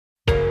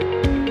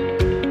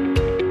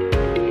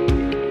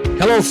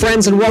Hello,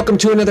 friends, and welcome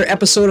to another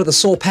episode of the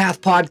Soul Path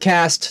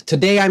Podcast.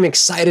 Today, I'm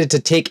excited to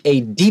take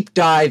a deep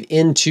dive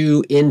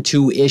into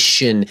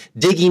intuition,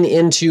 digging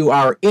into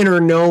our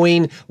inner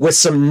knowing with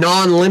some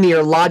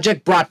non-linear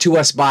logic brought to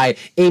us by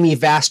Amy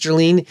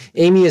Vasterling.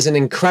 Amy is an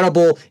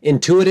incredible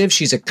intuitive.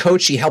 She's a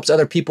coach. She helps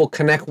other people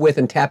connect with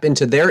and tap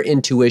into their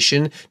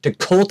intuition, to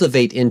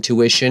cultivate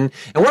intuition.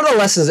 And one of the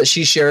lessons that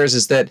she shares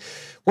is that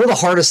one of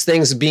the hardest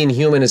things of being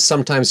human is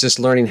sometimes just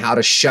learning how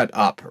to shut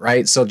up,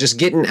 right? So just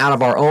getting out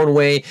of our own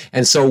way.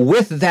 And so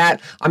with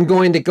that, I'm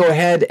going to go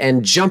ahead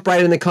and jump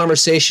right in the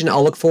conversation.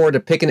 I'll look forward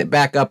to picking it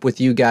back up with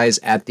you guys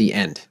at the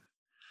end.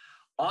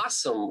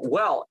 Awesome.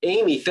 Well,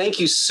 Amy, thank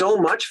you so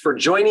much for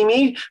joining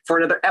me for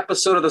another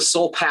episode of the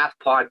Soul Path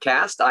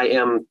Podcast. I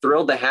am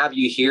thrilled to have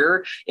you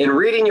here. In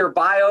reading your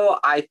bio,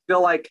 I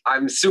feel like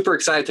I'm super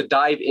excited to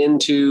dive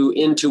into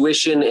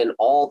intuition and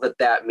all that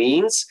that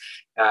means.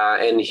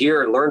 And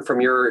hear and learn from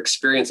your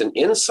experience and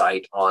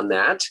insight on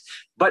that.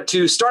 But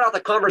to start out the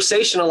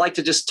conversation, I'd like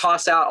to just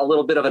toss out a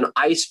little bit of an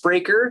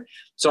icebreaker.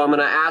 So I'm going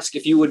to ask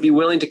if you would be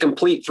willing to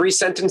complete 3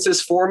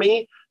 sentences for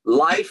me.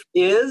 Life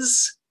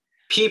is,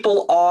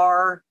 people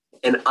are,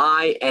 and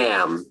I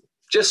am.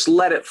 Just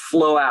let it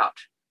flow out.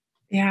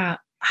 Yeah.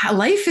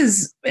 Life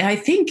is, I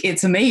think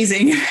it's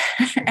amazing.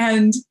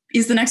 And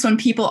is the next one,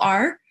 people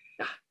are?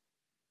 Yeah.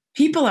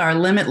 People are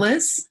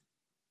limitless.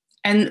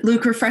 And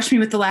Luke, refresh me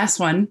with the last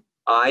one.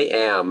 I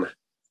am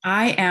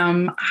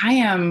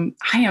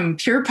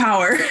pure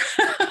power.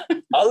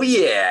 Oh,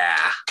 yeah.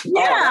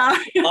 Yeah.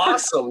 Oh,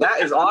 awesome.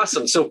 That is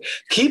awesome. So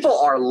people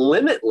are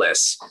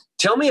limitless.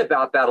 Tell me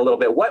about that a little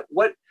bit.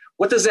 What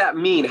does that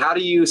mean? How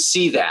do you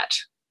see that?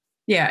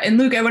 Yeah. And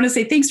Luke, I want to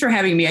say thanks for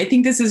having me. I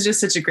think this is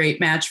just such a great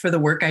match for the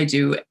work I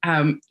do.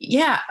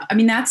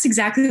 That's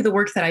exactly the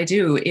work that I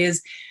do.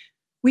 Is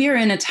we are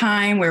in a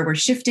time where we're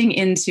shifting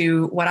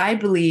into what I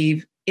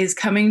believe is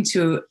coming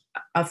to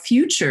a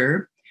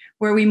future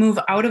where we move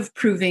out of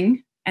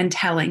proving and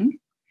telling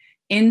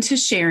into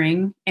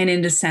sharing and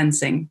into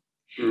sensing.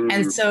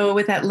 And so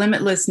with that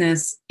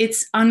limitlessness,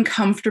 it's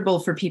uncomfortable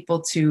for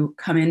people to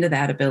come into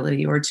that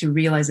ability or to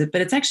realize it,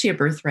 but it's actually a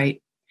birthright.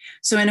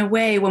 So in a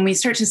way, when we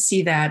start to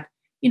see that,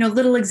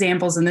 little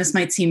examples, and this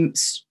might seem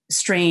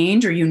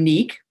strange or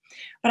unique,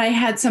 but I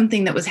had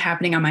something that was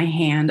happening on my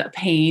hand, a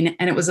pain,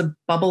 and it was a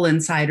bubble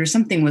inside, or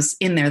something was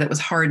in there that was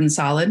hard and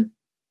solid.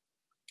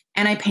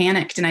 And I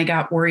panicked and I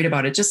got worried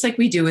about it, just like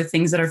we do with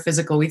things that are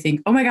physical. We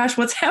think, oh my gosh,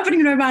 what's happening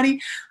to my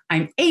body?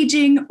 I'm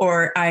aging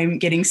or I'm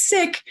getting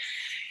sick.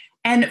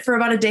 And for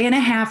about a day and a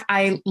half,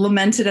 I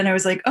lamented and I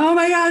was like, oh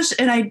my gosh.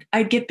 And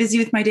I'd get busy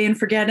with my day and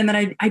forget. And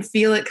then I'd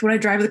feel it when I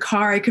drive the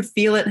car, I could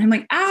feel it. And I'm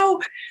like,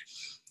 ow.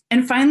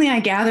 And finally I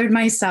gathered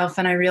myself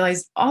and I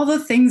realized all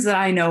the things that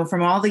I know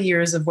from all the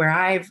years of where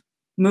I've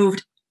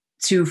moved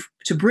to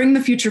bring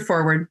the future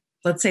forward.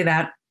 Let's say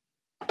that.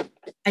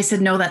 I said,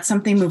 no, that's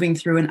something moving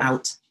through and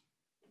out.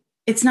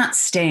 It's not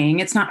staying,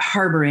 it's not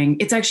harboring,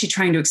 it's actually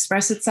trying to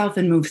express itself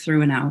and move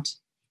through and out.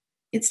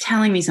 It's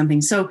telling me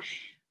something. So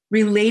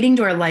relating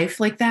to our life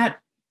like that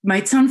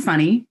might sound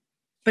funny,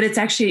 but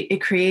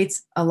it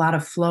creates a lot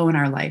of flow in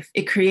our life.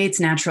 It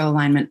creates natural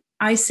alignment.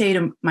 I say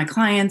to my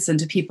clients and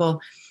to people,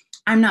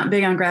 I'm not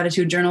big on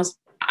gratitude journals.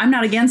 I'm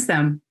not against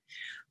them,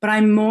 but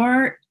I'm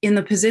more in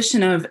the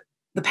position of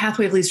the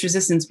pathway of least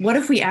resistance. What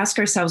if we ask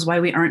ourselves why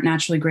we aren't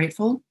naturally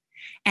grateful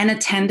and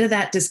attend to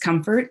that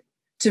discomfort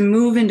to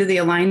move into the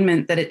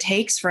alignment that it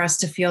takes for us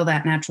to feel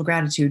that natural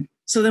gratitude?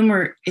 So then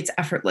it's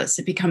effortless.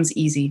 It becomes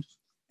easy.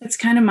 That's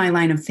kind of my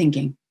line of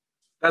thinking.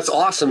 That's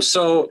awesome.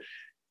 So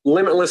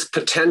limitless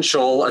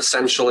potential,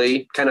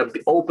 essentially, kind of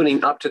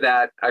opening up to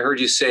that, I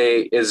heard you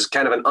say, is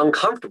kind of an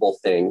uncomfortable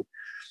thing.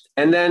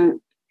 And then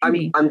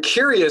I'm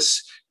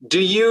curious,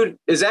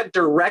 is that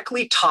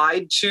directly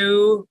tied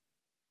to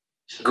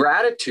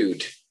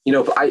gratitude?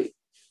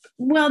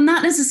 Well,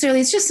 not necessarily.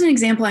 It's just an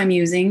example I'm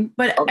using.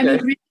 But okay.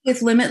 Really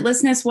with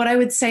limitlessness, what I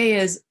would say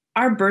is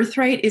our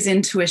birthright is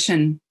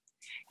intuition.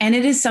 And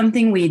it is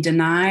something we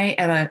deny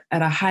at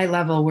a high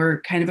level.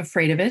 We're kind of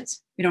afraid of it.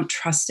 We don't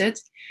trust it.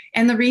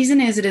 And the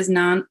reason is it is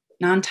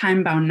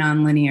non-time bound,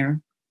 non-linear.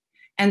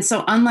 And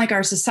so unlike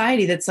our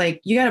society that's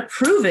like, you got to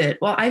prove it.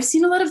 Well, I've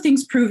seen a lot of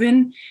things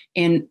proven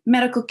in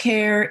medical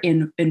care,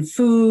 in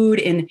food,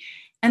 and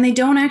they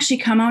don't actually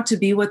come out to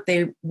be what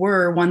they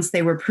were once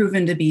they were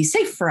proven to be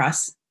safe for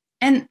us.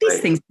 And these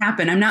things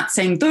happen. I'm not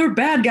saying they're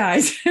bad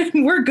guys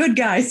and we're good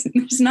guys.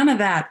 There's none of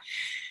that.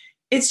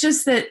 It's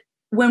just that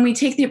when we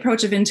take the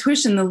approach of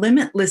intuition, the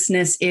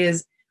limitlessness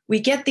is we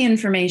get the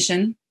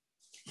information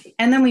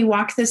and then we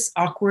walk this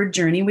awkward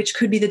journey, which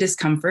could be the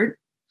discomfort.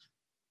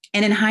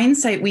 And in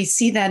hindsight, we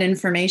see that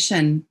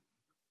information,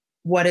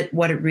 what it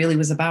really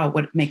was about,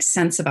 what makes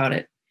sense about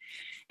it.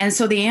 And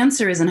so the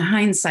answer is in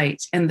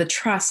hindsight, and the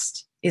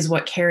trust is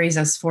what carries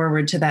us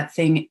forward to that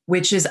thing,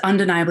 which is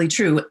undeniably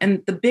true.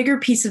 And the bigger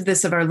piece of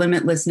this, of our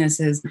limitlessness,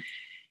 is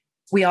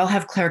we all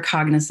have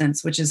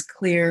claircognizance, which is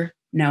clear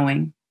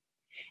knowing.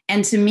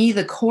 And to me,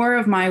 the core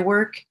of my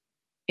work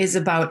is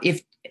about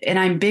and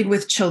I'm big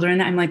with children,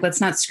 I'm like, let's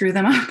not screw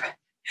them up.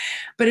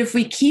 But if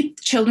we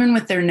keep children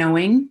with their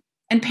knowing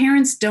And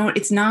parents don't,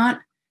 it's not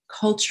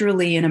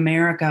culturally in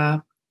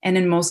America and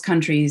in most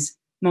countries,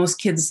 most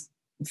kids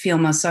feel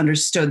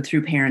misunderstood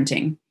through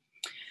parenting.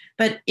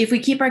 But if we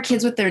keep our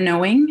kids with their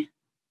knowing,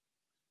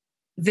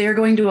 they're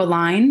going to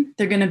align.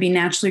 They're going to be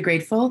naturally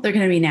grateful. They're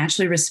going to be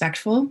naturally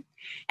respectful.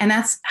 And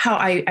that's how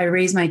I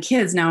raise my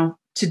kids. Now,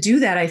 to do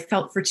that, I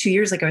felt for 2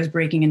 years like I was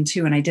breaking in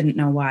two, and I didn't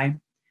know why.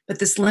 But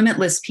this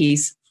limitless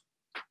piece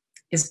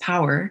is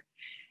power.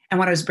 And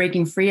what I was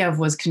breaking free of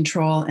was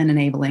control and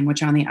enabling,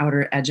 which are on the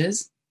outer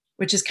edges,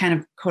 which is kind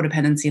of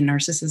codependency and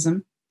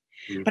narcissism.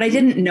 Mm-hmm. But I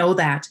didn't know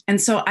that. And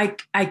so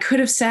I could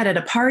have said at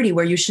a party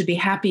where you should be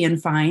happy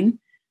and fine,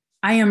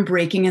 I am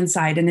breaking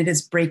inside and it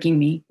is breaking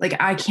me. Like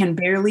I can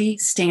barely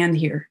stand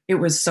here. It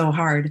was so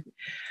hard,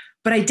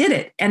 but I did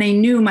it. And I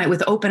knew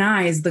with open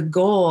eyes, the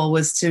goal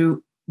was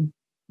to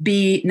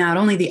be not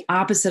only the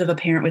opposite of a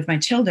parent with my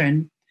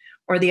children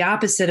or the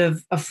opposite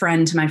of a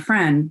friend to my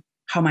friend,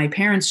 how my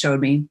parents showed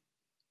me,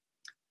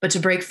 but to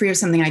break free of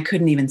something I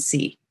couldn't even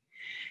see.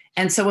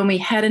 And so when we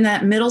head in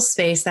that middle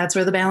space, that's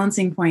where the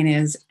balancing point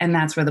is. And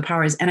that's where the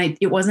power is. And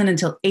it wasn't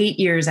until 8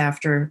 years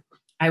after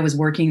I was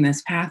working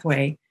this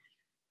pathway,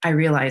 I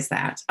realized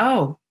that,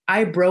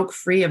 I broke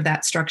free of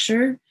that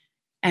structure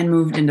and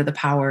moved into the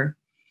power.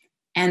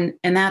 And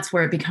that's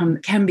where it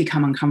can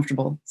become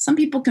uncomfortable. Some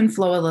people can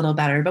flow a little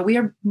better, but we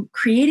are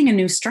creating a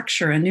new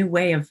structure, a new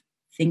way of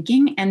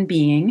thinking and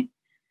being.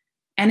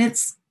 And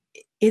it's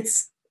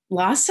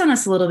lost on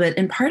us a little bit.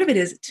 And part of it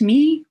is, to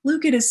me,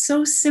 Luke, it is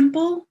so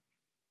simple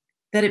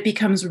that it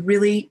becomes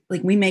really,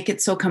 like, we make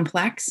it so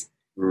complex.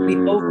 We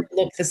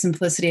overlook the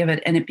simplicity of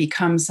it, and it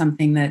becomes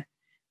something that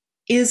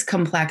is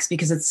complex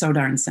because it's so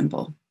darn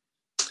simple.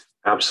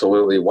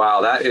 Absolutely.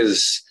 Wow.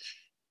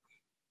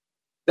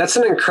 That's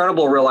an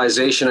incredible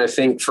realization, I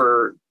think,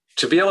 to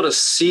be able to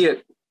see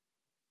it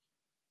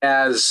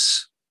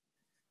as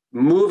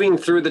moving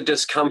through the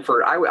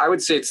discomfort. I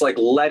would say it's like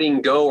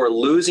letting go or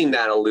losing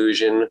that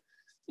illusion.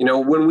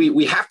 When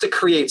we have to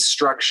create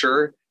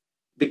structure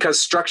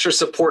because structure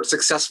supports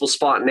successful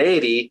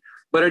spontaneity,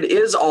 but it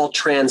is all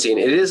transient.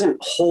 It isn't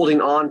holding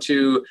on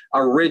to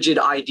a rigid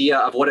idea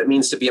of what it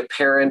means to be a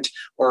parent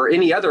or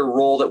any other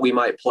role that we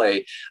might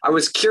play. I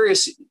was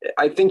curious,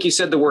 I think you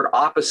said the word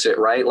opposite,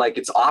 right? Like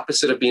it's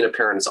opposite of being a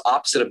parent, it's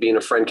opposite of being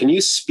a friend. Can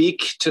you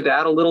speak to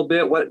that a little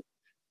bit?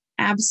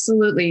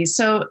 Absolutely.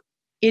 So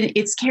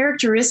it's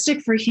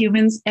characteristic for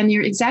humans, and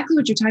you're exactly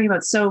what you're talking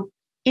about. So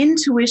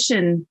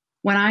intuition,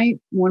 when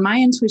my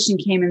intuition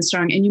came in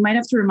strong, and you might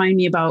have to remind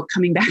me about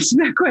coming back to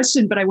that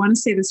question, but I want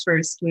to say this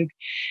first, Luke,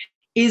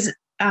 is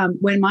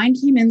when mine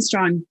came in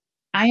strong,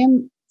 I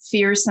am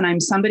fierce and I'm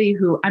somebody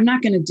who I'm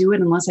not going to do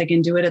it unless I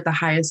can do it at the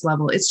highest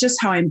level. It's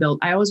just how I'm built.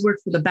 I always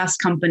worked for the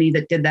best company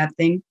that did that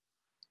thing.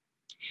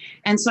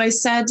 And so I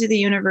said to the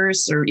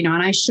universe, and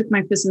I shook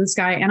my fist in the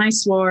sky and I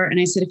swore, and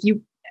I said, if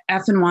you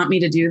effing want me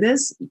to do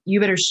this, you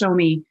better show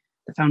me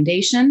the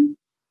foundation,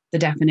 the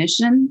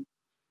definition,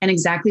 and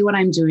exactly what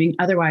I'm doing.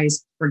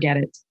 Otherwise, forget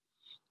it.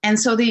 And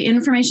so the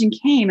information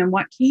came, and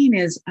what came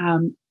is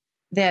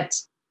that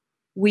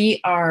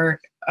we are,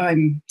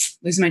 I'm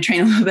losing my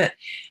train a little bit,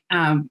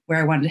 where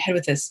I wanted to head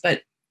with this,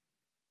 but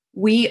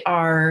we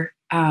are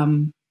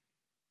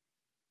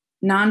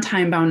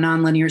non-time bound,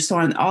 non-linear, so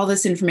on. All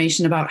this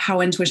information about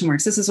how intuition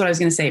works. This is what I was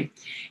going to say,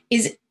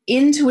 is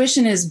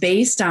intuition is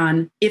based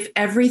on if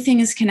everything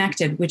is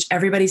connected, which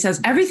everybody says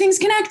everything's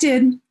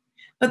connected,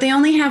 but they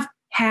only have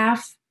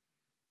half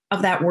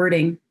of that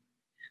wording.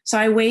 So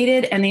I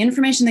waited, and the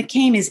information that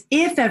came is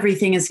if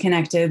everything is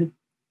connected,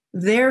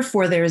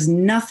 therefore there is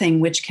nothing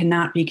which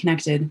cannot be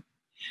connected.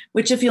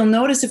 Which, if you'll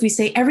notice, if we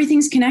say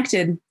everything's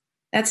connected,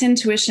 that's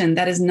intuition.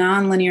 That is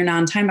non-linear,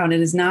 non-time bound.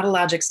 It is not a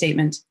logic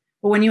statement.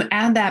 But when you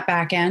add that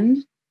back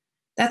end,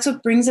 that's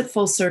what brings it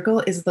full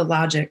circle, is the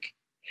logic,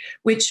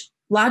 which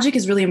logic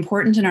is really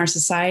important in our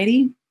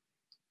society.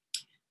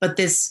 But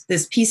this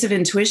piece of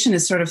intuition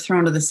is sort of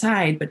thrown to the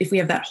side. But if we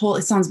have that whole,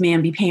 it sounds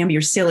mamby-pamby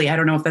or silly. I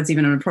don't know if that's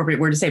even an appropriate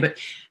word to say,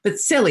 but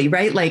silly,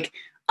 right? Like,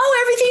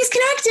 everything's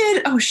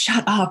connected. Oh,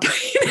 shut up.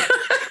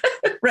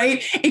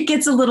 Right? It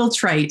gets a little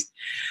trite.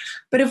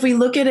 But if we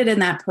look at it in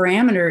that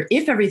parameter,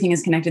 if everything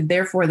is connected,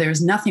 therefore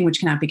there's nothing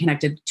which cannot be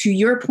connected. To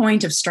your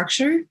point of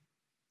structure,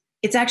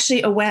 it's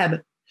actually a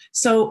web.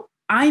 So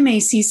I may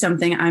see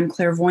something, I'm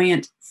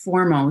clairvoyant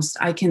foremost.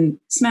 I can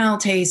smell,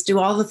 taste, do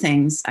all the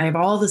things. I have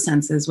all the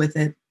senses with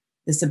it,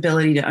 this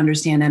ability to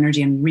understand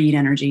energy and read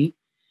energy.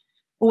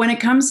 But when it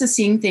comes to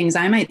seeing things,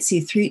 I might see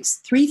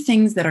three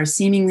things that are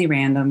seemingly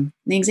random.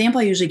 The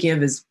example I usually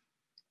give is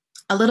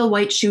a little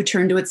white shoe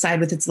turned to its side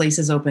with its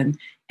laces open,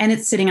 and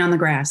it's sitting on the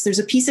grass. There's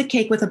a piece of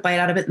cake with a bite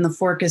out of it, and the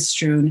fork is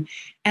strewn,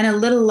 and a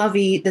little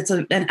lovey that's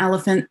an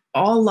elephant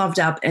all loved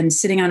up and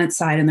sitting on its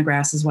side in the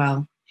grass as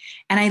well.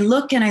 And I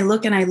look and I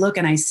look and I look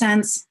and I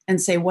sense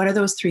and say, what are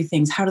those three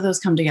things? How do those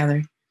come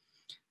together?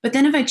 But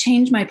then if I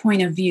change my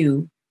point of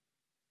view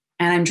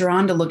and I'm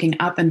drawn to looking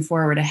up and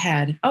forward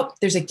ahead,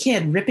 there's a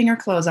kid ripping her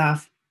clothes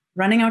off,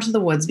 running out to the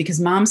woods because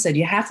mom said,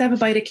 you have to have a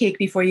bite of cake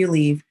before you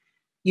leave.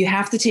 You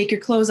have to take your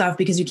clothes off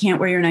because you can't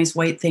wear your nice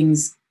white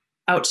things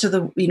out to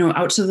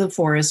the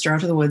forest or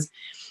out to the woods.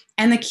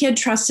 And the kid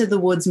trusted the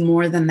woods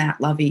more than that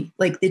lovey.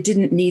 Like it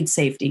didn't need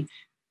safety.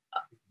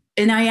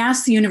 And I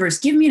asked the universe,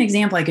 give me an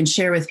example I can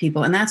share with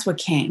people. And that's what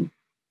came,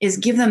 is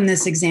give them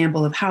this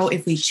example of how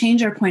if we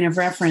change our point of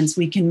reference,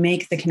 we can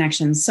make the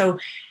connections. So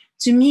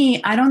to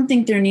me, I don't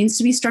think there needs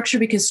to be structure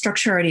because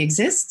structure already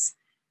exists.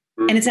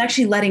 And it's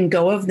actually letting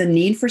go of the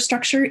need for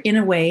structure in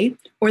a way,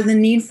 or the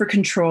need for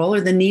control, or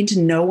the need to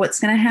know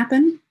what's going to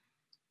happen.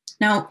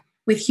 Now,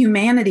 with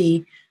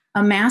humanity,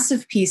 a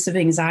massive piece of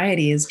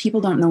anxiety is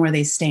people don't know where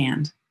they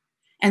stand.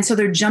 And so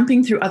they're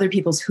jumping through other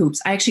people's hoops.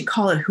 I actually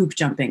call it hoop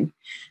jumping.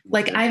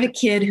 Like I have a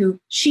kid who,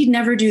 she'd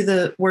never do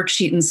the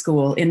worksheet in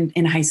school,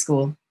 in high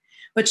school,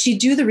 but she'd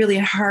do the really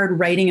hard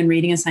writing and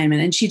reading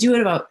assignment. And she'd do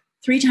it about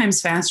 3 times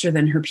faster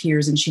than her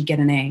peers and she'd get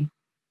an A.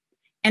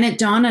 And it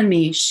dawned on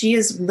me, she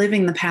is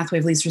living the pathway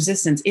of least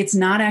resistance. It's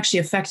not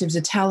actually effective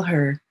to tell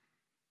her,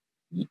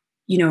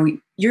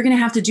 you're going to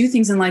have to do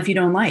things in life you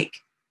don't like.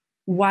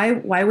 Why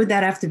would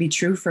that have to be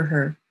true for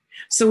her?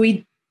 So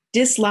we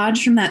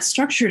dislodged from that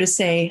structure to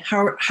say,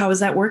 how is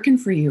that working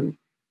for you?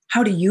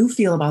 How do you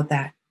feel about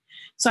that?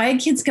 So I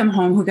had kids come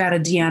home who got a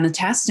D on a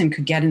test and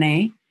could get an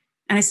A.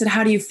 And I said,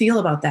 how do you feel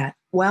about that?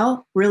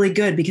 Well, really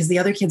good, because the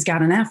other kids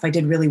got an F. I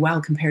did really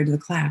well compared to the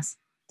class.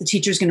 The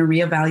teacher's going to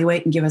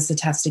reevaluate and give us the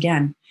test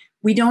again.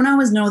 We don't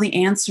always know the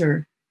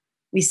answer.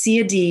 We see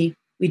a D,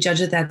 we judge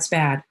that that's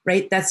bad,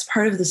 right? That's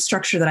part of the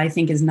structure that I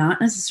think is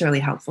not necessarily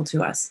helpful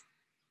to us.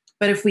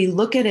 But if we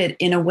look at it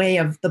in a way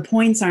of the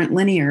points aren't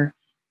linear,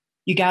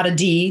 you got a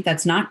D,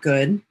 that's not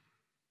good.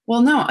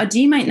 Well, no, a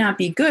D might not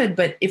be good,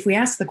 but if we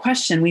ask the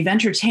question, we've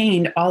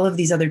entertained all of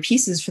these other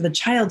pieces for the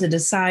child to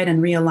decide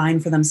and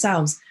realign for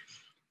themselves.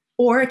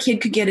 Or a kid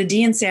could get a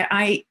D and say,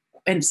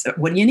 so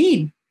what do you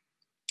need?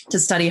 To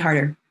study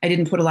harder. I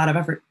didn't put a lot of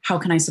effort. How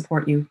can I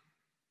support you?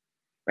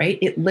 Right?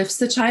 It lifts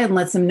the child and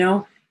lets them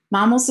know,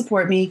 mom will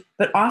support me.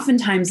 But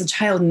oftentimes the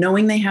child,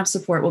 knowing they have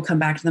support, will come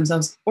back to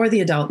themselves or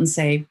the adult and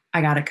say,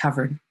 I got it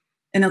covered.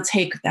 And they'll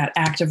take that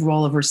active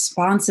role of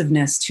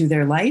responsiveness to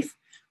their life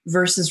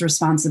versus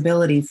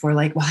responsibility for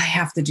like, well, I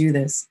have to do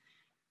this.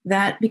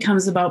 That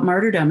becomes about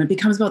martyrdom. It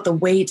becomes about the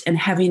weight and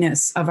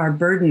heaviness of our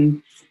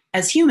burden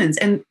as humans.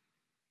 And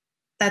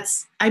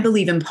that's, I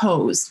believe,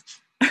 imposed.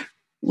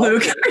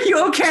 Luke, are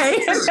you okay?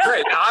 This is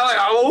great.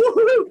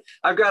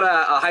 I've got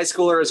a high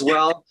schooler as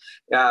well.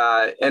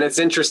 And it's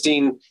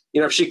interesting,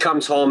 if she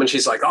comes home and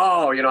she's like,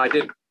 I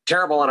did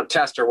terrible on a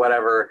test or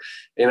whatever,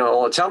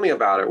 well, tell me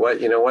about it.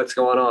 What's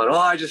going on? Oh,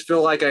 I just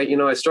feel like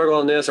I struggle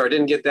on this, or I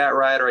didn't get that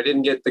right, or I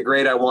didn't get the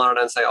grade I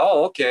wanted. And say,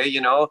 oh, okay,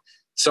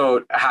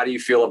 so how do you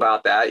feel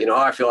about that?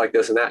 I feel like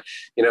this and that,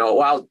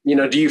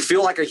 do you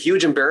feel like a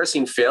huge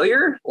embarrassing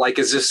failure? Like,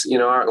 is this,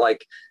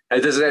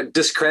 does that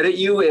discredit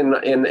you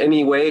in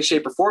any way,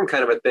 shape, or form,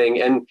 kind of a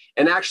thing, and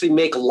actually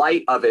make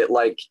light of it?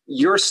 Like,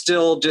 you're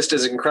still just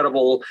as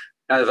incredible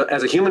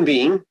as a human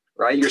being,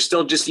 right? You're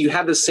still you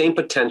have the same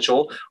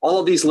potential. All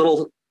of these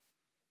little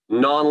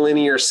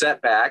nonlinear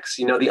setbacks,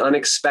 the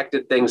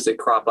unexpected things that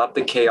crop up,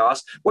 the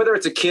chaos, whether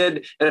it's a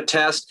kid and a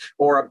test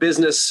or a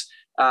business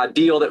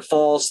deal that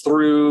falls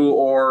through,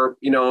 or,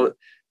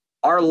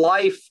 our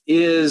life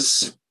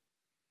is,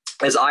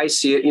 as I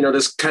see it,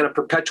 this kind of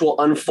perpetual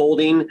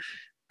unfolding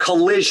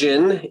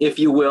collision, if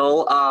you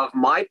will, of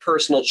my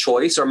personal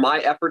choice or my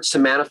efforts to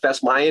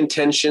manifest my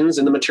intentions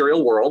in the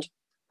material world,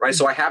 right?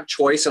 So I have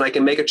choice, and I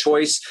can make a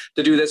choice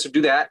to do this or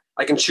do that.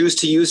 I can choose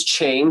to use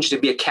change to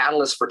be a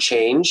catalyst for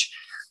change.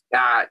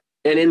 And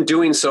in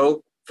doing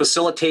so,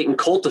 facilitate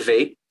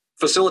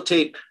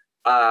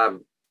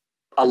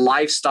a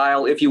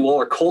lifestyle, if you will,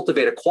 or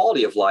cultivate a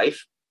quality of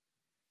life.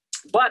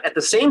 But at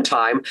the same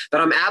time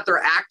that I'm out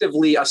there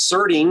actively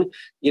asserting,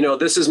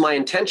 this is my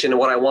intention and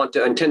what I want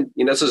to intend,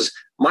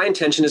 my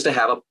intention is to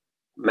have a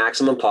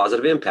maximum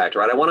positive impact,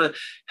 right? I want to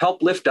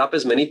help lift up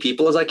as many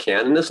people as I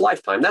can in this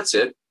lifetime. That's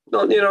it.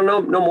 No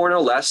more,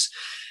 no less.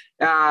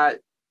 But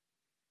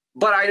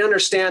I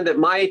understand that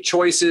my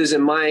choices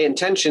and my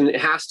intention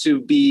has to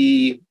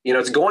be,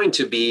 it's going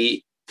to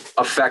be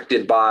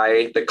affected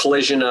by the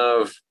collision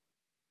of,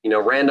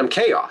 random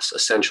chaos,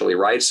 essentially,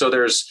 right? So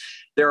there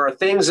are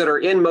things that are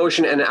in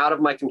motion and out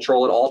of my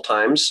control at all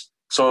times.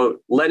 So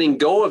letting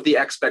go of the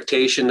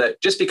expectation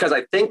that just because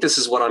I think this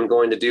is what I'm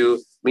going to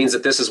do means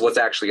that this is what's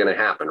actually going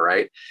to happen,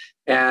 right?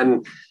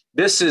 And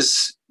this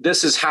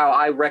is how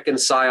I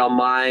reconcile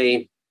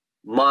my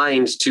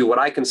mind to what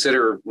I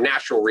consider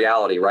natural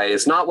reality, right?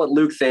 It's not what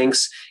Luke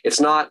thinks. It's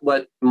not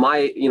what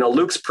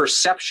Luke's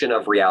perception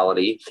of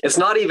reality. It's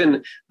not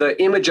even the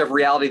image of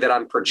reality that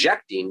I'm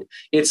projecting.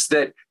 It's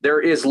that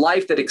there is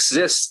life that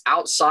exists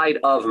outside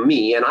of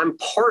me, and I'm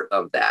part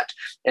of that.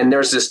 And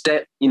there's this,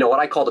 what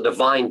I call the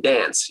divine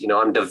dance.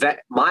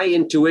 My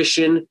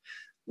intuition,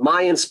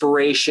 my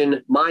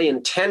inspiration, my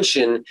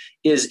intention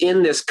is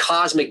in this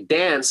cosmic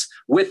dance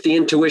with the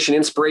intuition,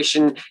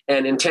 inspiration,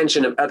 and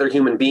intention of other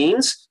human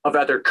beings, of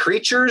other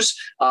creatures,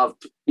 of,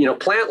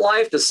 plant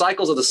life, the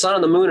cycles of the sun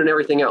and the moon and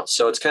everything else.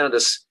 So it's kind of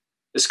this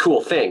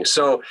cool thing.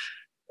 So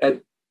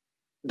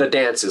the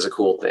dance is a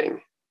cool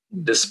thing.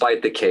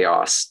 despite the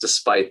chaos,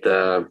 despite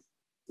the,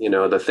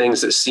 the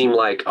things that seem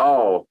like,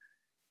 oh,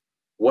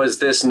 was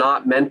this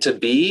not meant to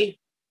be?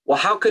 Well,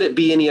 how could it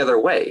be any other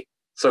way?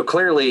 So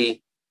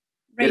clearly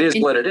it is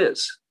what it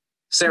is.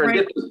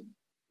 Serendipity. Right.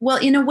 Well,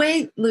 in a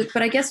way, Luke,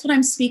 but I guess what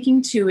I'm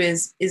speaking to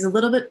is a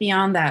little bit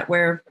beyond that,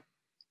 where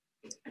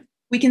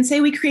we can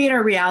say we create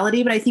our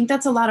reality, but I think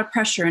that's a lot of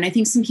pressure. And I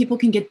think some people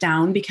can get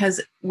down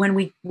because when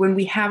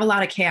we have a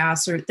lot of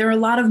chaos, or there are a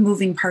lot of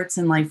moving parts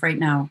in life right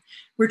now,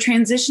 we're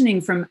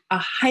transitioning from a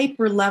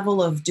hyper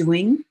level of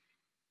doing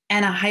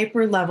and a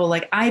hyper level,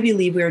 like I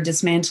believe we are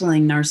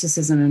dismantling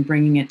narcissism and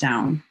bringing it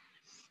down.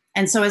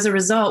 And so as a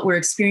result, we're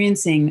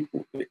experiencing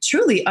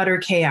truly utter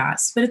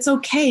chaos, but it's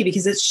okay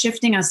because it's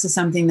shifting us to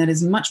something that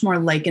is much more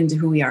likened to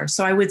who we are.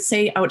 So I would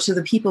say out to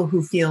the people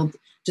who feel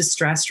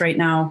distressed right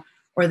now,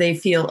 or they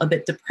feel a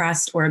bit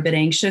depressed or a bit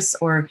anxious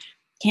or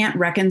can't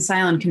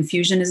reconcile and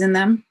confusion is in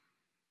them,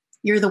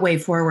 you're the way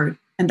forward.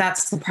 And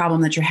that's the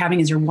problem that you're having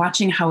is you're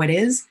watching how it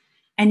is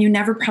and you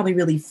never probably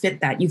really fit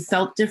that. You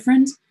felt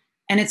different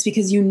and it's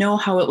because you know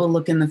how it will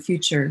look in the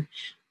future.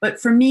 But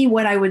for me,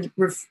 what I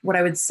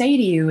would say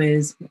to you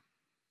is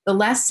the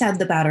less said,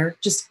 the better.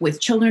 Just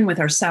with children, with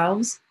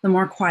ourselves, the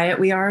more quiet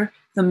we are,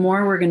 the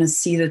more we're going to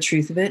see the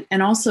truth of it.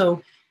 And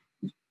also,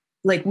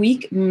 like we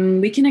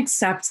can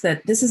accept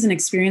that this is an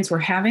experience we're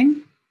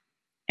having.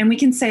 And we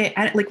can say,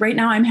 like right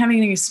now, I'm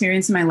having an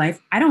experience in my life.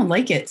 I don't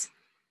like it.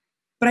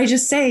 But I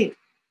just say,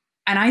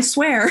 and I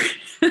swear,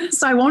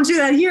 so I won't do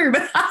that here,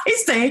 but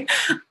I say,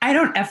 I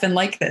don't effing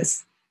like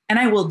this. And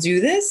I will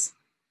do this,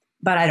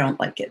 but I don't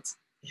like it.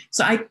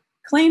 So I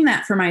claim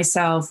that for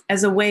myself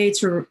as a way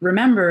to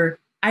remember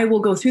I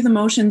will go through the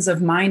motions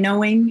of my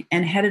knowing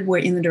and headed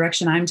in the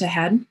direction I'm to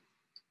head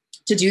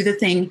to do the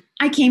thing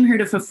I came here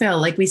to fulfill.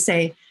 Like we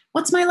say,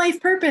 what's my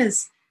life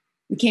purpose?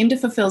 We came to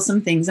fulfill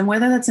some things. And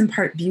whether that's in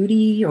part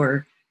beauty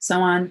or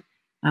so on,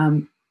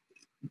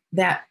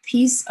 that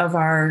piece of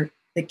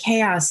the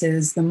chaos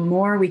is the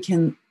more we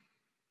can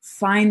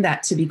find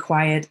that to be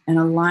quiet and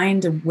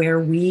aligned to where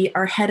we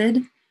are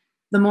headed,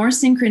 the more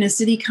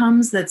synchronicity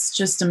comes. That's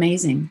just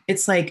amazing.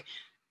 It's like,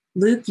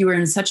 Luke, you were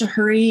in such a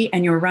hurry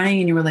and you were running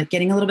and you were like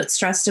getting a little bit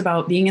stressed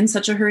about being in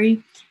such a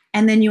hurry.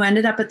 And then you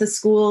ended up at the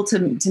school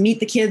to meet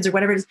the kids or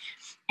whatever it is.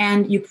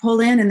 And you pull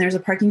in and there's a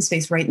parking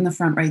space right in the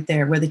front right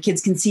there where the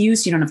kids can see you.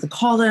 So you don't have to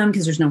call them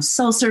because there's no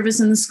cell service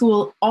in the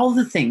school, all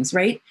the things,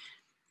 right?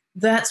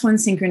 That's when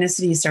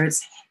synchronicity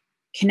starts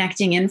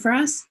connecting in for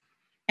us.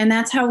 And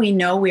that's how we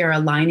know we are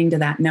aligning to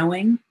that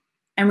knowing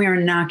and we are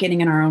not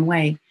getting in our own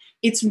way.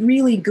 It's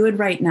really good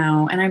right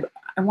now. And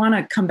I want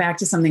to come back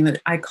to something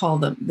that I call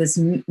this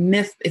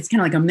myth. It's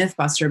kind of like a myth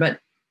buster, but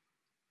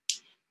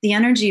the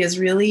energy is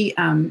really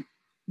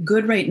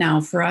good right now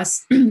for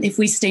us. If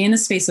we stay in a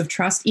space of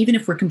trust, even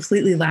if we're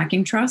completely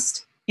lacking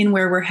trust in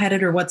where we're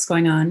headed or what's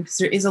going on, because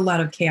there is a lot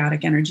of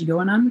chaotic energy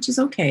going on, which is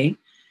okay.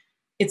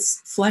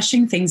 It's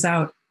fleshing things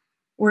out.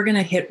 We're going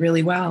to hit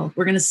really well.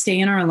 We're going to stay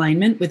in our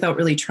alignment without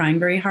really trying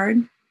very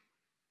hard.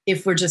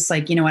 If we're just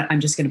like, you know what, I'm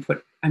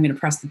going to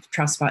press the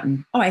trust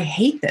button. Oh, I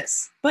hate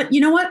this. But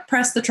you know what?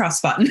 Press the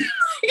trust button.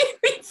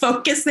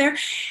 Focus there.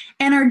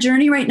 And our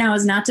journey right now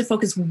is not to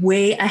focus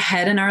way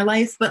ahead in our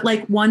life, but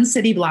like one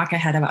city block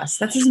ahead of us.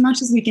 That's as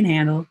much as we can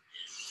handle.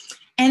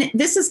 And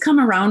this has come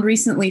around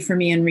recently for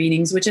me in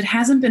readings, which it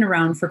hasn't been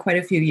around for quite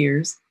a few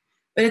years.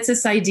 But it's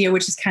this idea,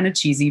 which is kind of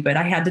cheesy, but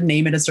I had to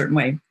name it a certain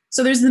way.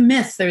 So there's the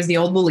myth, there's the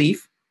old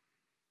belief,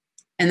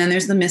 and then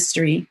there's the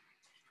mystery.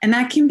 And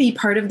that can be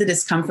part of the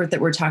discomfort that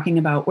we're talking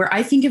about, where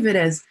I think of it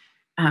as,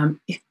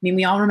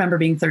 we all remember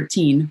being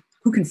 13.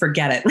 Who can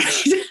forget it,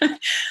 right?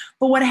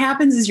 But what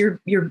happens is your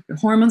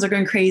hormones are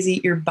going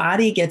crazy, your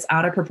body gets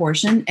out of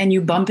proportion, and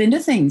you bump into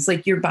things.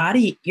 Like your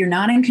body, you're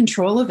not in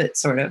control of it,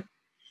 sort of.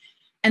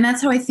 And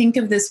that's how I think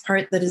of this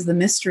part that is the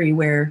mystery,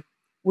 where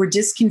we're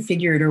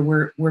disconfigured or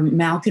we're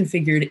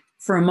malconfigured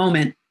for a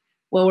moment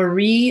while we're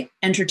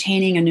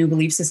re-entertaining a new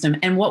belief system.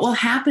 And what will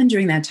happen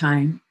during that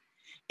time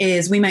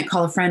is we might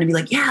call a friend and be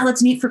like, yeah,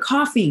 let's meet for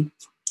coffee.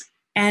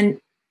 And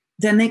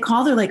then they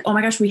call, they're like, oh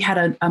my gosh, we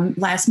had a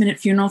last minute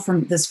funeral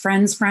from this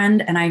friend's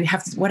friend and I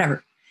have to,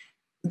 whatever.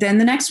 Then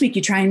the next week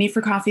you try and meet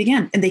for coffee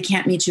again and they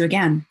can't meet you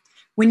again.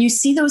 When you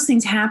see those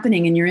things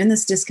happening and you're in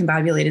this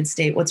discombobulated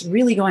state, what's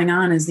really going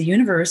on is the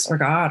universe or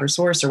God or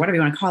source or whatever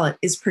you want to call it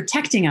is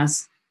protecting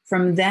us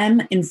from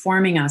them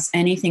informing us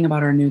anything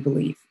about our new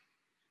belief.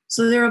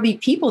 So there will be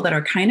people that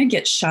are kind of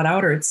get shut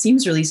out, or it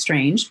seems really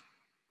strange.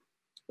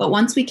 But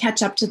once we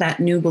catch up to that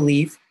new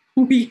belief,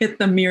 we hit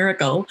the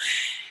miracle.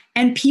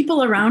 And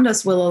people around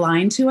us will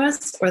align to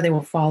us or they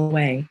will fall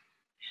away.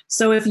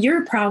 So if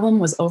your problem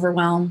was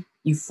overwhelm,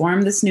 you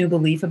formed this new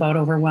belief about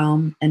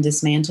overwhelm and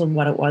dismantled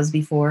what it was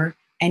before,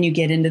 and you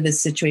get into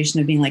this situation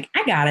of being like,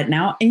 I got it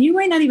now. And you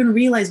might not even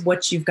realize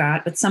what you've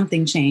got, but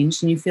something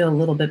changed and you feel a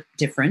little bit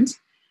different.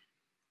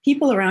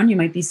 People around you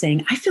might be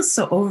saying, I feel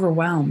so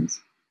overwhelmed.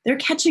 They're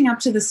catching up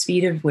to the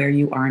speed of where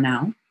you are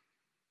now.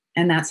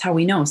 And that's how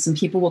we know. Some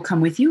people will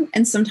come with you,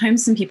 and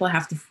sometimes some people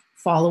have to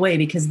fall away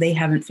because they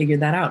haven't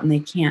figured that out and they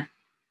can't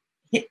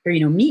hit or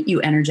meet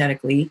you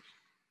energetically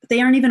but they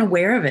aren't even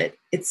aware of it.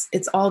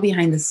 It's all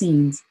behind the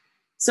scenes.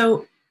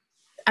 So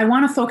I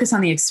want to focus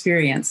on the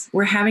experience.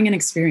 We're having an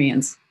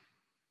experience,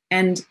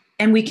 and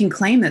we can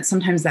claim that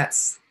sometimes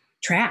that's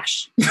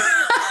trash.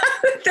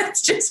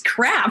 That's just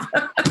crap.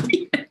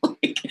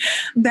 Like,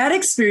 that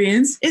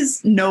experience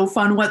is no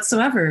fun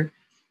whatsoever.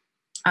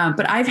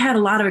 But I've had a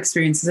lot of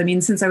experiences. I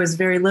mean, since I was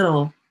very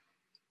little.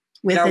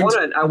 I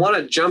want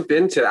to jump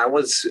into. I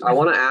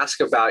want to ask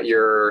about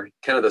your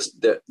kind of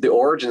the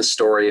origin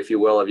story, if you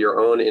will, of your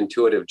own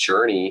intuitive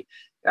journey.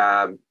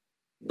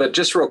 But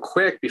just real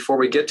quick before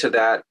we get to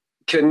that,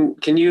 can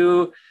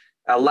you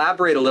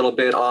elaborate a little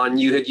bit on,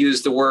 you had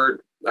used the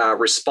word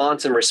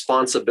response and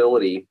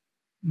responsibility.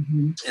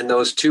 Mm-hmm. And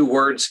those two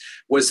words,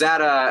 was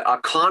that a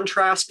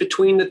contrast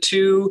between the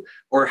two,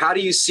 or how do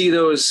you see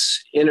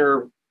those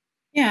inner?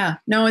 Yeah,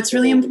 no, it's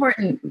really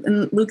important.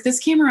 And Luke, this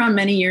came around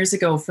many years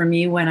ago for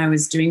me when I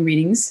was doing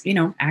readings,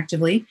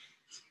 actively,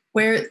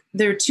 where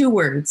there are two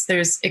words.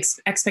 There's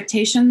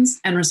expectations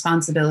and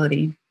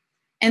responsibility,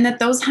 and that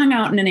those hung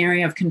out in an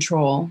area of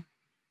control.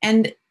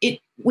 And I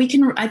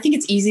think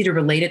it's easy to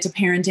relate it to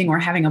parenting or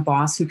having a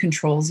boss who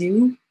controls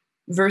you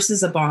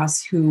versus a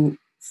boss who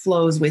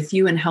flows with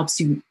you and helps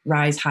you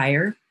rise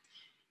higher.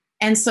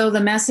 And so the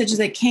message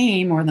that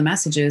came, or the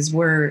messages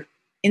were,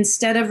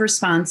 instead of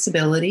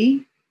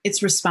responsibility,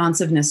 it's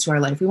responsiveness to our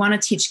life. We want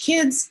to teach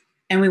kids,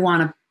 and we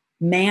want to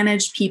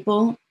manage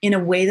people in a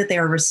way that they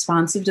are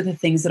responsive to the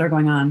things that are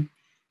going on.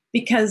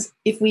 Because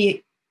if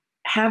we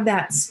have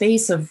that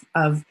space of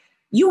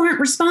you aren't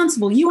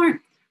responsible,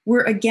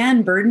 we're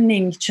again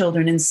burdening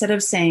children instead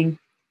of saying,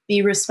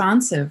 be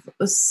responsive.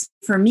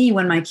 For me,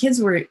 when my kids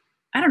were,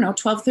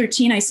 12,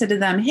 13, I said to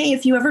them, hey,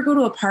 if you ever go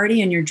to a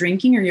party and you're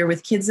drinking, or you're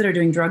with kids that are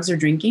doing drugs or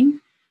drinking,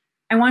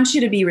 I want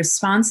you to be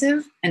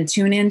responsive and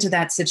tune into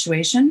that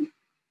situation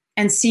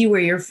and see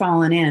where you're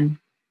falling in.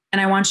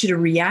 And I want you to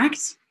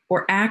react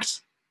or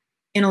act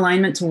in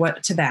alignment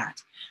to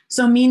that.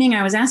 So meaning,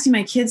 I was asking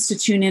my kids to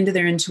tune into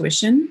their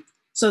intuition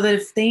so that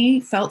if they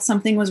felt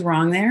something was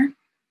wrong there,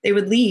 they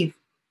would leave.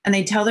 And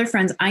they'd tell their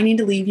friends, I need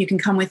to leave. You can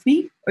come with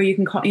me, or you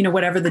can call,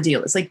 whatever the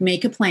deal is. Like,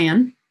 make a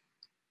plan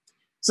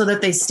so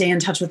that they stay in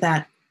touch with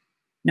that,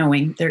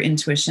 knowing their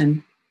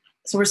intuition.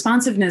 So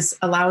responsiveness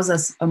allows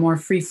us a more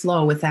free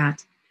flow with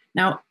that.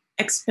 Now,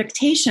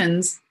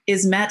 expectations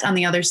is met on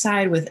the other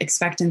side with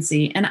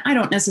expectancy. And I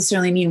don't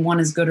necessarily mean one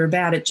is good or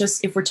bad. It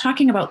just, if we're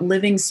talking about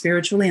living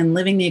spiritually and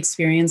living the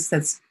experience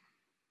that's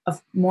a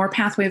more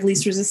pathway of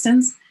least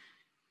resistance,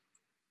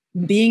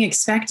 being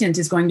expectant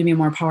is going to be a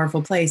more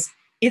powerful place.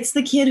 It's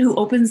the kid who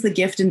opens the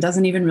gift and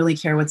doesn't even really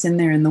care what's in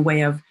there, in the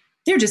way of,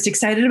 they're just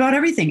excited about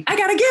everything. I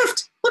got a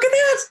gift. Look at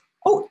this.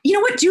 Oh, you know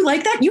what? Do you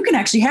like that? You can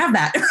actually have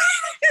that.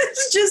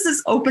 It's just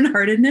this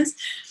open-heartedness.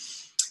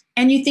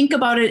 And you think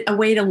about it, a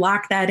way to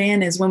lock that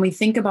in is when we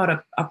think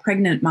about a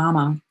pregnant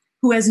mama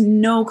who has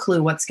no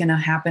clue what's going to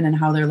happen and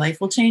how their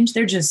life will change.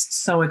 They're just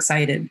so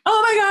excited.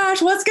 Oh my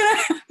gosh, what's going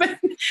to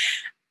happen?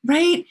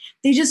 Right?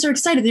 They just are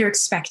excited. They're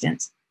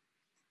expectant.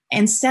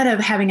 Instead of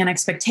having an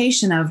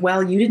expectation of,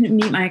 well, you didn't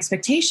meet my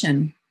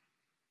expectation,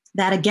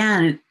 that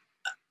again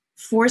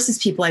forces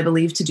people, I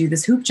believe, to do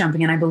this hoop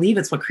jumping. And I believe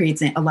it's what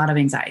creates a lot of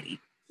anxiety.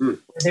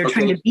 They're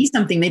trying to be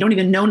something they don't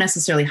even know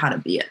necessarily how to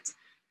be it.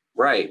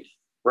 Right.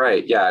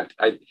 Yeah.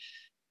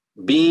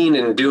 Being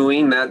and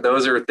doing that,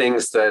 those are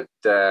things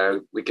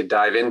that we could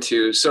dive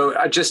into. So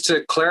just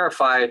to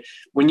clarify,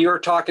 when you're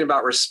talking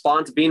about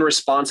being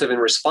responsive and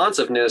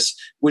responsiveness,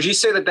 would you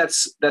say that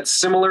that's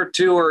similar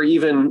to, or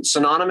even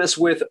synonymous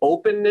with,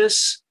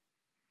 openness?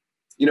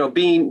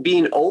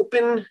 Being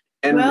open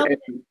and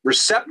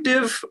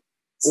receptive?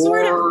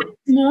 Sort of.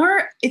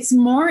 It's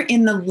more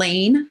in the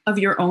lane of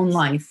your own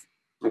life.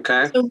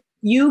 Okay. So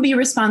you be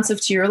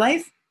responsive to your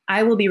life.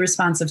 I will be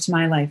responsive to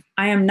my life.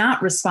 I am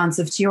not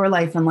responsive to your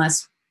life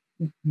unless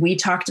we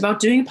talked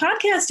about doing a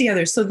podcast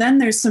together. So then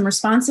there's some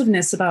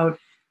responsiveness about,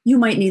 you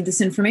might need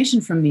this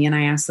information from me, and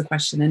I ask the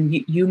question, and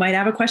you might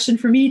have a question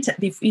for me to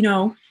be,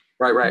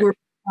 right. We're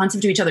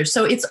responsive to each other.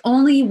 So it's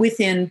only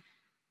within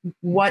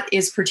what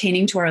is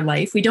pertaining to our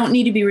life. We don't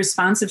need to be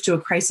responsive to a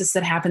crisis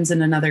that happens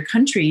in another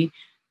country,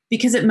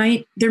 because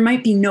there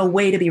might be no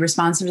way to be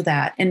responsive to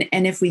that. And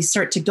if we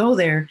start to go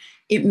there,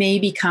 it may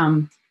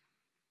become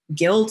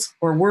guilt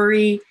or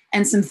worry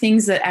and some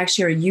things that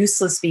actually are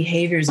useless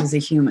behaviors as a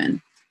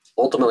human.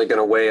 Ultimately going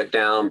to weigh it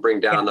down, bring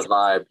down the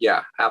vibe.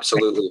 Yeah,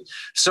 absolutely. Right.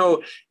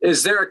 So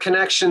is there a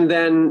connection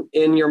then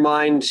in your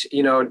mind,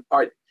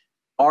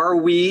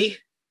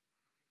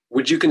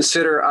 would you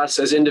consider us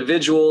as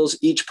individuals,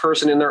 each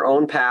person in their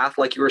own path,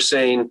 like you were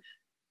saying,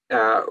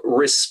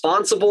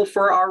 responsible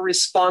for our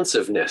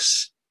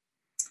responsiveness?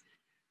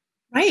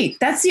 Right.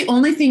 That's the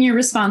only thing you're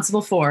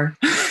responsible for.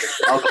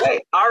 Okay.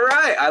 All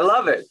right. I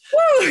love it.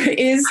 Woo,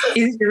 is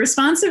your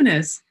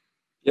responsiveness.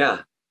 Yeah.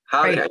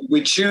 How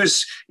we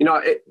choose,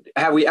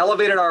 have we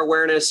elevated our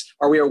awareness?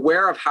 Are we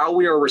aware of how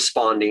we are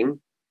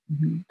responding?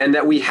 Mm-hmm. And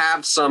that we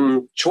have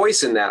some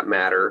choice in that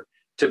matter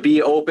to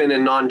be open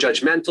and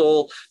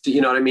non-judgmental,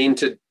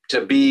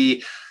 to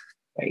be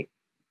right.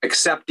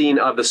 accepting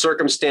of the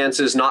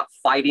circumstances, not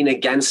fighting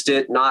against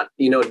it, not,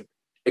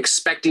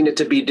 expecting it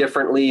to be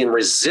differently and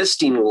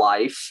resisting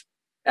life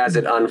as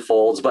it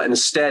unfolds, but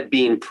instead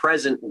being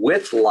present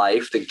with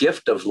life, the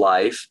gift of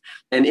life.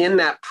 And in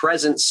that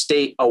present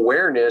state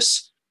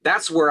awareness,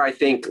 that's where I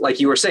think,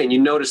 like you were saying, you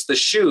notice the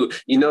shoe,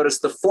 you notice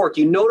the fork,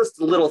 you notice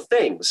the little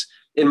things.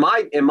 In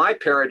my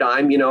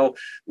paradigm,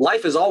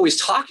 life is always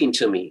talking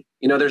to me.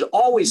 There's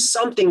always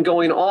something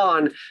going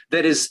on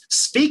that is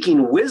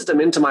speaking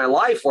wisdom into my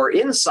life, or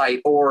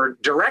insight, or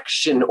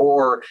direction,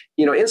 or,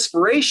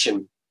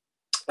 inspiration.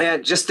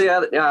 And just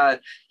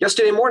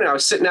yesterday morning, I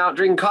was sitting out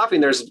drinking coffee,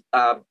 and there's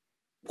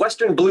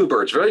Western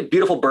bluebirds, really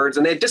beautiful birds,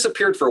 and they had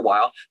disappeared for a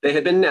while. They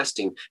had been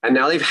nesting, and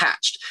now they've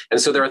hatched. And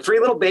so there are 3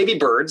 little baby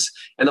birds,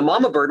 and the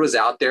mama bird was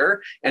out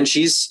there, and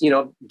she's,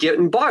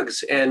 getting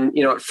bugs. And,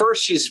 at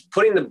first she's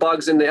putting the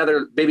bugs in the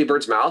other baby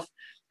bird's mouth.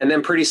 And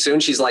then pretty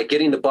soon she's like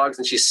getting the bugs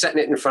and she's setting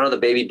it in front of the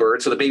baby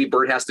bird. So the baby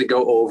bird has to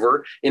go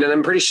over, and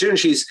then pretty soon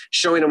she's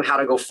showing them how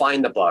to go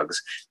find the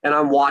bugs. And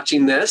I'm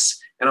watching this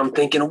and I'm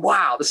thinking,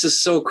 wow, this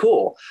is so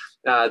cool.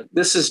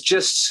 This is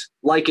just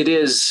like it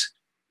is,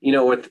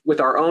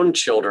 with our own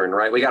children,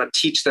 right? We got to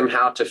teach them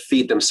how to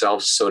feed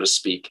themselves, so to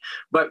speak.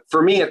 But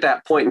for me at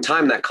that point in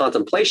time, that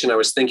contemplation, I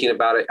was thinking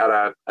about it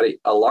at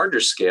a larger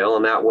scale.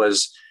 And that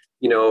was,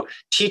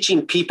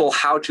 teaching people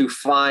how to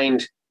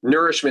find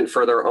nourishment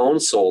for their own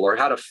soul, or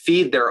how to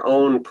feed their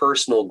own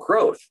personal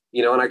growth,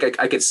 and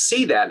I could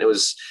see that. And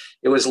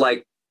it was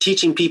like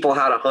teaching people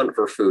how to hunt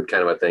for food,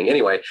 kind of a thing.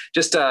 Anyway,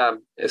 just a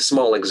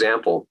small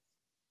example.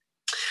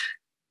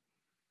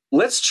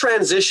 Let's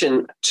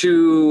transition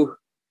to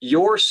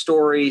your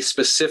story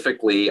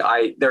specifically.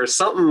 There's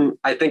something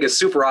I think is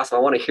super awesome.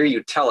 I want to hear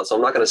you tell it, so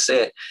I'm not going to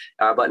say it.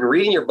 But in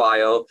reading your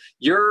bio,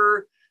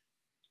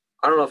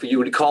 I don't know if you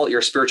would call it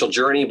your spiritual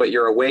journey, but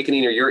your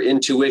awakening or your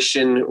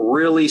intuition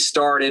really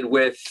started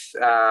with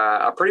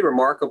a pretty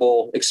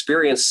remarkable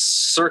experience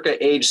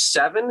circa age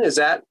 7. Is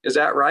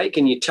that right?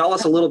 Can you tell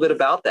us a little bit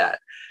about that?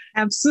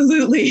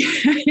 Absolutely.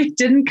 It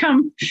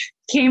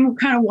came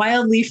kind of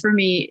wildly for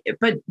me,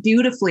 but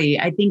beautifully.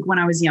 I think when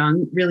I was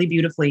young, really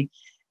beautifully.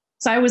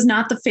 So I was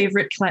not the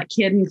favorite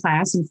kid in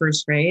class in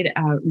first grade,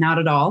 not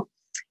at all.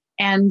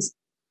 And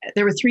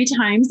there were 3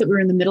 times that we were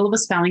in the middle of a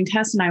spelling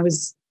test and I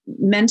was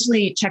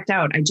mentally checked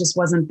out. I just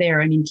wasn't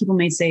there. I mean, people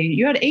may say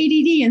you had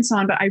ADD and so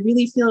on, but I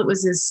really feel it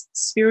was this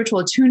spiritual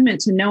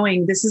attunement to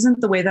knowing this isn't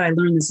the way that I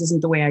learn. This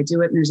isn't the way I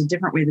do it. And there's a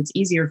different way that's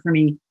easier for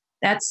me.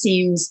 That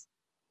seems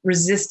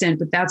resistant,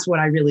 but that's what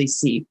I really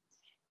see.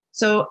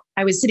 So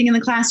I was sitting in the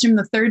classroom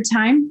the 3rd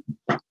time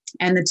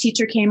and the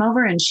teacher came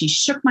over and she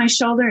shook my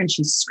shoulder and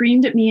she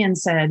screamed at me and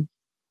said,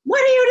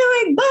 "What are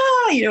you doing?"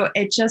 Bah!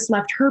 It just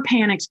left her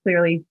panicked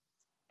clearly.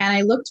 And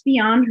I looked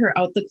beyond her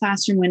out the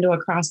classroom window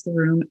across the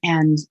room,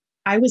 and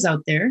I was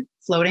out there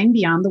floating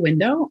beyond the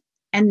window.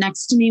 And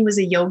next to me was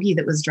a yogi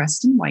that was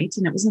dressed in white,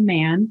 and it was a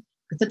man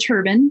with a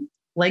turban,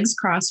 legs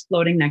crossed,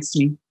 floating next to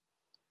me.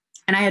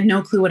 And I had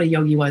no clue what a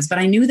yogi was, but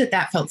I knew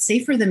that felt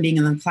safer than being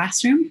in the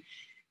classroom.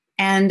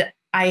 And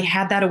I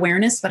had that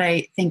awareness, but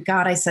I thank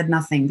God I said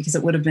nothing, because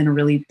it would have been a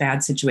really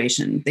bad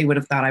situation. They would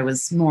have thought I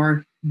was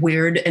more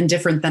weird and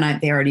different than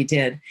they already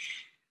did.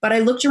 But I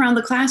looked around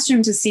the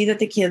classroom to see that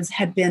the kids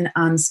had been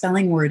on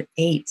spelling word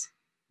 8.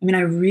 I mean,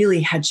 I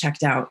really had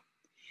checked out.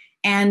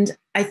 And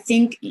I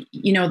think,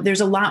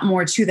 there's a lot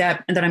more to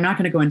that I'm not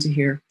going to go into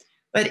here.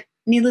 But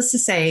needless to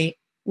say,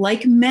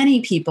 like many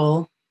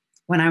people,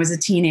 when I was a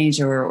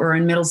teenager or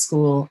in middle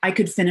school, I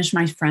could finish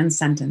my friend's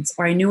sentence,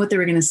 or I knew what they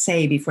were going to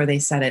say before they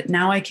said it.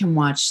 Now I can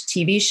watch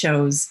TV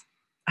shows,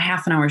 a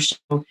half an hour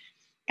show,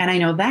 and I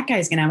know that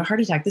guy's going to have a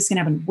heart attack. This is going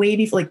to happen way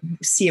before,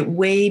 see it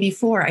way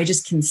before. I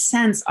just can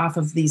sense off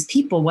of these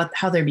people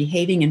how they're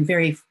behaving in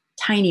very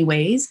tiny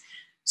ways.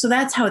 So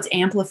that's how it's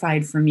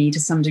amplified for me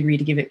to some degree,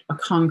 to give it a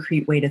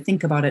concrete way to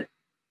think about it.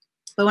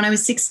 But when I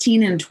was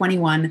 16 and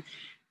 21,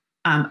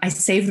 I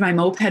saved my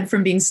moped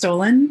from being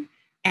stolen,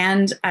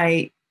 and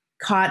I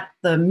caught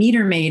the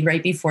meter maid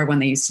right before, when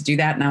they used to do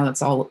that. Now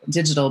it's all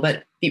digital,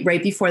 but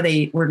right before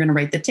they were going to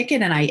write the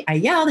ticket. And I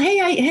yelled,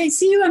 hey,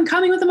 see you, I'm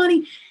coming with the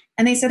money.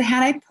 And they said,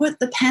 had I put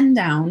the pen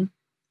down,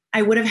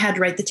 I would have had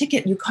to write the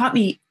ticket. You caught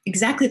me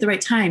exactly at the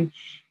right time.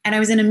 And I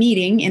was in a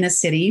meeting in a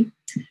city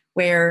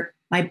where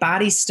my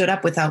body stood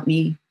up without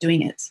me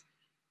doing it.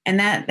 And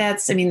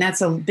that's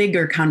a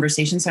bigger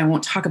conversation. So I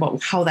won't talk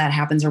about how that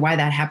happens or why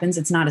that happens.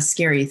 It's not a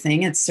scary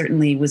thing. It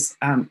certainly was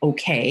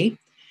okay.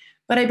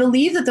 But I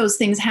believe that those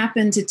things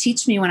happened to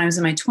teach me when I was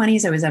in my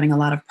 20s. I was having a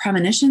lot of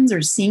premonitions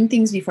or seeing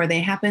things before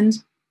they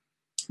happened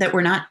that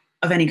were not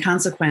of any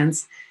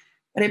consequence.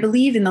 But I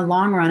believe in the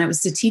long run, it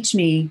was to teach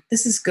me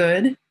this is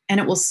good and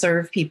it will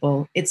serve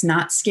people. It's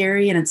not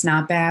scary and it's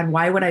not bad.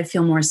 Why would I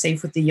feel more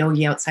safe with the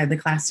yogi outside the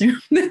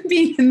classroom than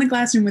being in the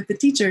classroom with the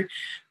teacher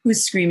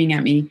who's screaming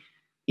at me?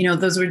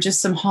 Those were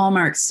just some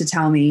hallmarks to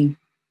tell me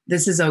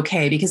this is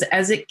okay. Because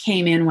as it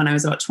came in when I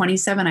was about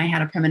 27, I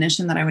had a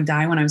premonition that I would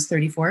die when I was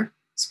 34.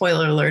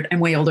 Spoiler alert, I'm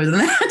way older than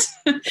that.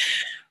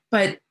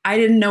 But I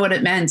didn't know what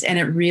it meant. And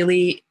it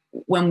really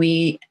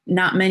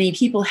not many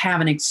people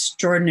have an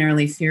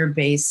extraordinarily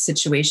fear-based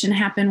situation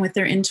happen with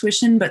their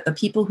intuition, but the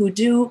people who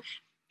do,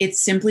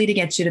 it's simply to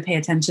get you to pay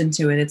attention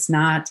to it. It's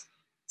not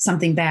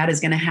something bad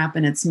is going to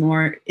happen. It's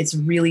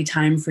really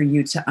time for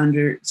you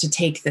to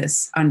take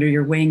this under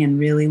your wing and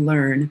really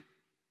learn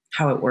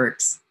how it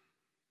works.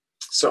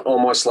 So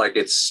almost like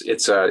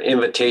it's an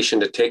invitation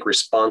to take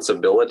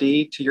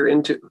responsibility to your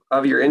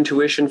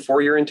intuition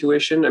for your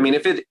intuition. I mean,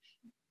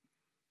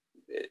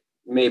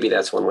 maybe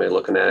that's one way of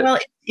looking at it. Well,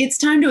 it's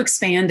time to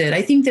expand it.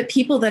 I think that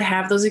people that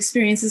have those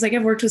experiences, like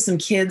I've worked with some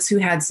kids who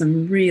had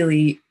some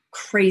really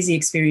crazy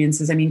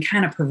experiences. I mean,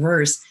 kind of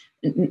perverse,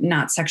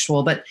 not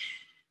sexual, but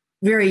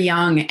very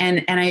young.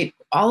 And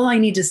all I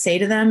need to say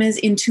to them is,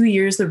 in 2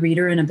 years, the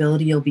reader and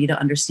ability you'll be to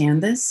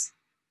understand this.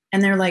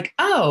 And they're like,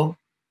 oh,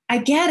 I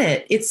get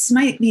it. It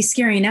might be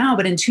scary now,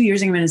 but in 2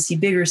 years, I'm going to see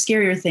bigger,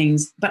 scarier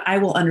things, but I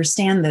will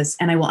understand this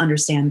and I will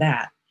understand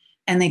that.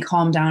 And they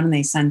calm down and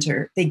they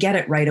center. They get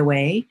it right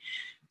away.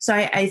 So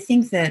I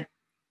think that,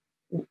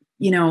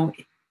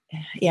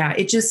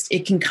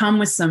 it can come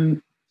with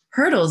some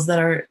hurdles that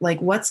are like,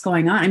 what's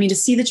going on? I mean, to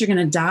see that you're going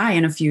to die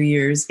in a few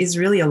years is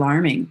really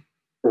alarming.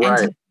 Right.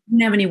 And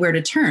didn't have anywhere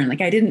to turn.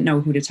 Like I didn't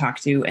know who to talk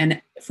to. And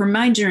for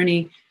my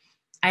journey,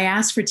 I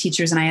asked for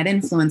teachers and I had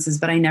influences,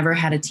 but I never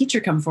had a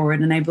teacher come forward.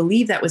 And I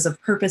believe that was a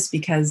purpose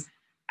because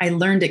I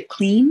learned it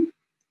clean.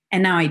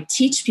 And now I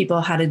teach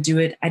people how to do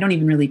it. I don't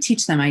even really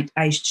teach them.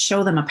 I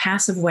show them a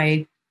passive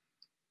way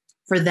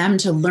for them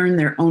to learn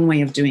their own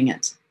way of doing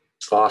it.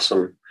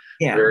 Awesome.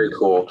 Yeah. Very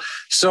cool.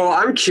 So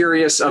I'm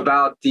curious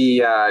about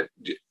the,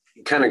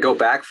 kind of go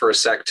back for a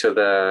sec to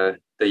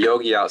the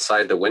yogi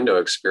outside the window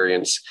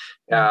experience.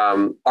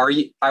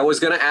 I was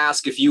going to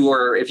ask if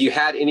you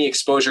had any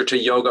exposure to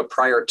yoga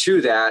prior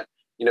to that,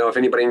 if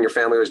anybody in your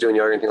family was doing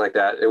yoga or anything like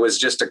that. It was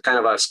just a kind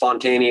of a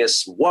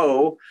spontaneous,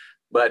 whoa,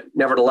 but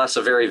nevertheless,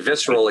 a very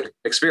visceral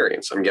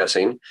experience, I'm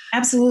guessing.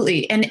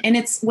 Absolutely. And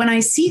it's when I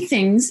see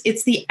things,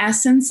 it's the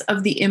essence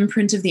of the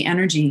imprint of the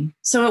energy.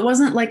 So it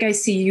wasn't like I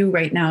see you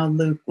right now,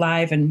 Luke,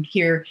 live and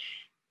here.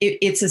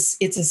 It's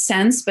a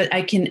sense, but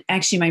I can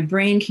actually, my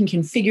brain can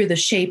configure the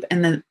shape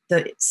and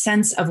the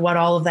sense of what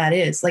all of that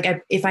is.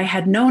 Like if I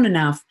had known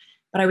enough,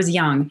 but I was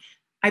young,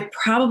 I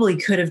probably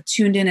could have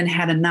tuned in and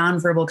had a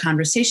nonverbal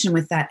conversation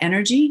with that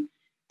energy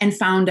and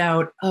found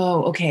out,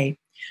 oh, okay.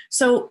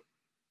 So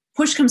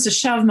push comes to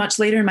shove much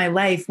later in my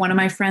life. One of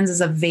my friends is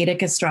a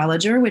Vedic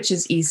astrologer, which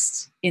is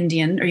East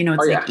Indian, or,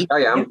 it's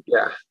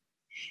Yeah.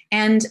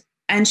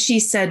 And she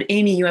said,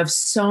 Amy, you have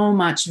so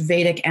much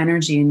Vedic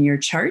energy in your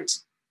chart.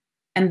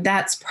 And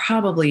that's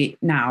probably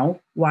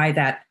now why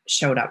that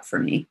showed up for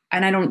me.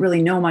 And I don't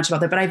really know much about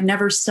that, but I've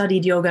never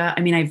studied yoga.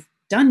 I mean, I've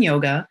done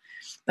yoga,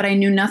 but I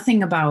knew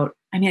nothing about,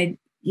 I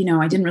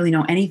didn't really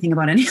know anything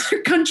about any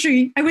other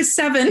country. I was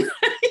 7.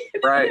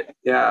 Right.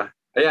 Yeah.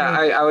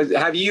 Yeah.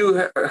 Have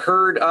you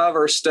heard of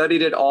or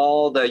studied at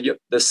all the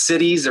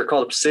cities? They're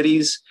called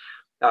cities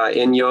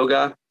in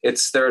yoga.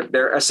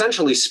 They're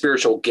essentially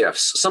spiritual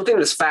gifts. Something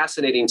that's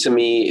fascinating to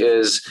me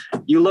is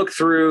you look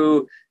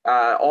through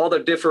all the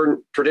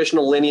different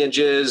traditional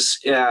lineages,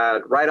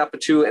 right up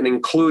to and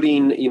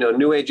including,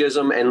 New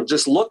Ageism, and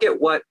just look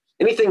at what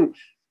anything,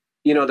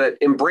 that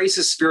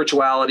embraces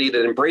spirituality,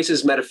 that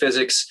embraces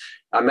metaphysics,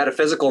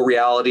 metaphysical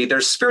reality.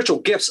 There's spiritual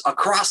gifts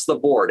across the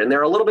board, and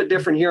they're a little bit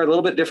different here, a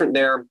little bit different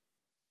there.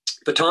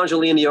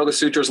 Patanjali in the Yoga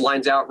Sutras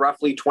lines out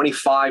roughly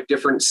 25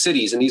 different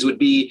cities, and these would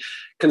be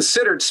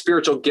considered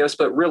spiritual gifts,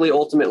 but really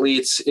ultimately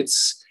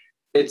it's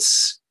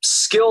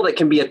skill that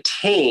can be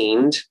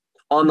attained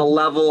on the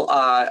level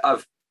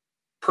of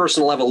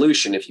personal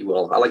evolution, if you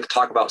will. I like to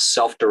talk about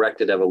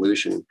self-directed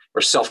evolution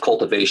or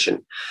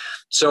self-cultivation.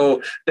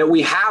 So that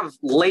we have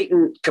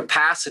latent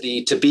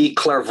capacity to be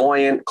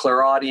clairvoyant,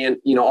 clairaudient,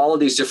 all of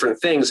these different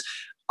things.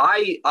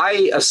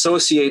 I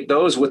associate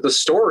those with the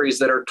stories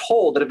that are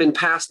told that have been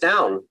passed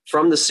down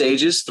from the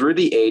sages through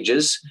the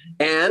ages.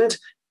 And,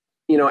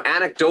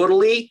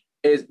 anecdotally,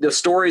 the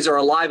stories are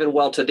alive and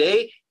well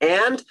today.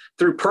 And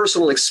through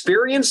personal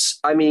experience,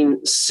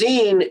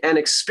 seeing and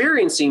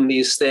experiencing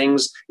these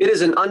things, it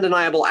is an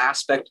undeniable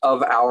aspect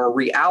of our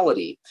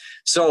reality.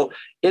 So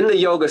in the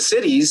yoga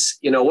cities,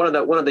 one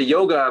of the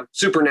yoga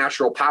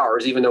supernatural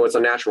powers, even though it's a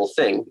natural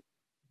thing,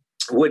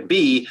 would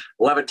be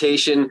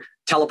levitation,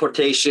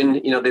 teleportation,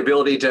 the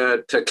ability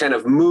to kind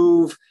of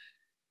move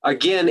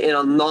again in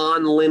a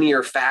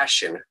non-linear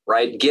fashion,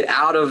 right? Get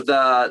out of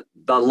the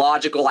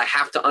logical, I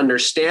have to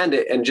understand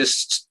it, and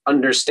just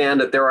understand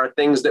that there are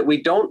things that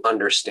we don't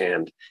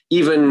understand.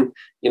 Even,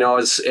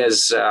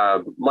 as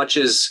much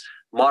as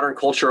modern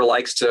culture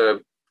likes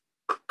to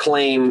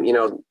claim,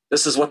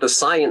 this is what the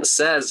science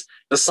says.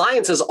 The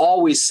science is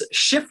always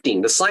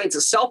shifting. The science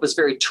itself is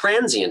very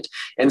transient,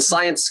 and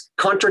science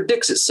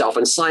contradicts itself,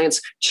 and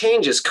science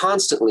changes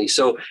constantly.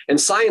 So,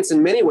 and science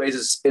in many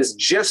ways is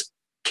just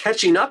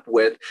catching up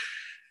with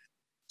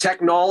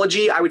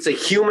technology, I would say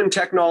human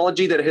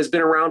technology that has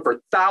been around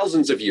for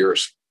thousands of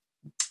years,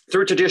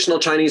 through traditional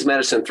Chinese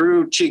medicine,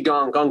 through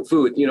Qigong, Kung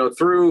Fu,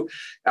 through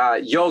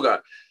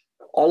yoga.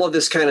 all of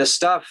this kind of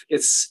stuff.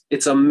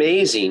 It's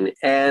amazing.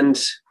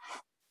 And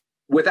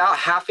without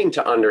having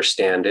to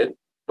understand it,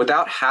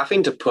 without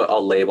having to put a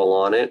label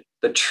on it,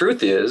 the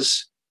truth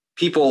is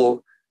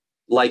people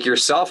like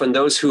yourself and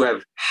those who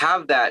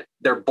have that,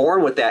 they're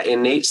born with that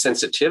innate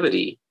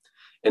sensitivity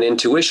and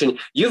intuition.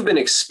 You've been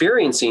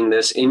experiencing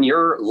this in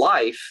your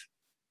life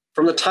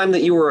from the time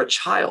that you were a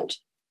child.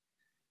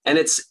 And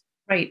it's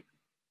right.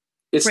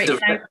 It's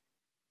right.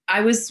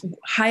 I was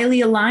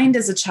highly aligned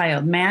as a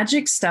child.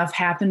 Magic stuff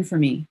happened for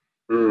me.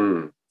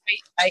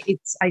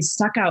 I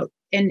stuck out,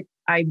 and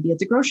I'd be at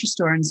the grocery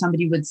store and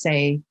somebody would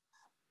say,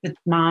 the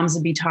moms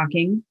would be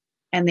talking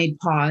and they'd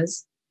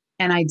pause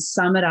and I'd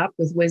sum it up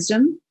with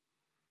wisdom.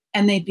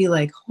 And they'd be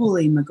like,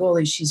 holy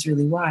mogoly, she's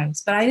really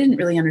wise. But I didn't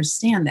really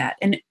understand that.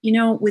 And,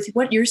 with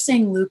what you're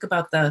saying, Luke,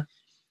 about the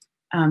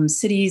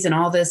cities and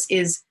all this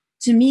is,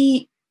 to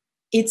me,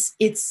 it's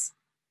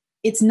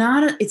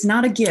not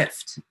a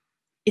gift.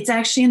 It's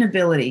actually an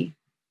ability.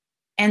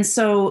 And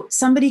so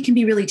somebody can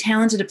be really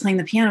talented at playing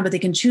the piano, but they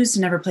can choose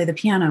to never play the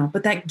piano.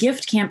 But that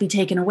gift can't be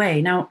taken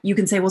away. Now, you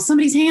can say, well,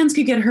 somebody's hands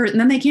could get hurt and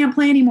then they can't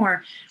play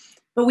anymore.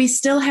 But we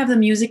still have the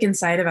music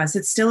inside of us.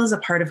 It still is a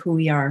part of who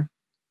we are.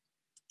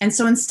 And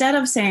so instead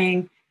of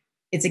saying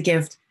it's a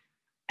gift,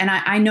 and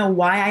I know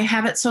why I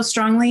have it so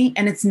strongly,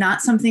 and it's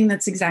not something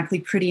that's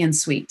exactly pretty and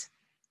sweet.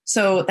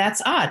 So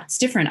that's odd. It's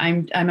different.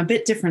 I'm a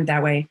bit different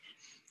that way.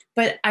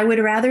 But I would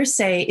rather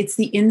say it's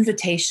the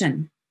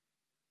invitation.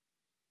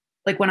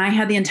 Like when I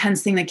had the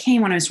intense thing that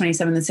came when I was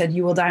 27 that said,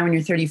 you will die when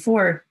you're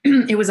 34,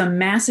 it was a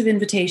massive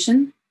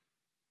invitation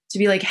to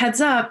be like,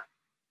 heads up,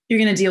 you're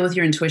going to deal with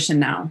your intuition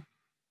now.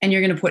 And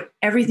you're going to put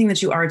everything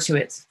that you are to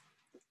it.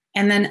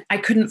 And then I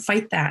couldn't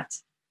fight that.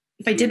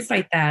 If I did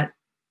fight that,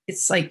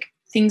 it's like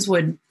things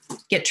would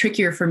get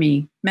trickier for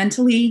me.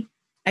 Mentally,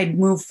 I'd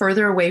move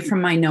further away from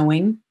my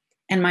knowing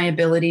and my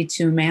ability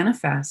to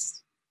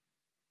manifest,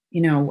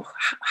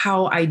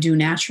 how I do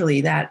naturally.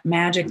 That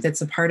magic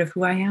that's a part of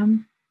who I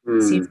am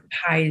seems to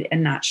hide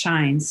and not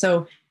shine.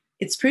 So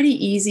it's pretty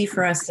easy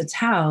for us to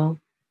tell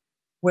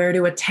where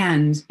to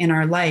attend in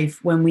our life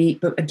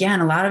but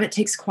again, a lot of it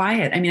takes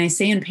quiet. I mean, I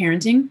say in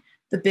parenting,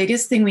 the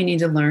biggest thing we need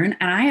to learn,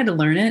 and I had to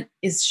learn it,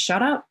 is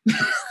shut up.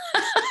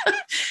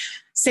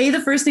 Say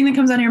the first thing that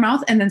comes out of your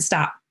mouth and then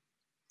stop.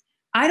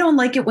 I don't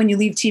like it when you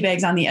leave tea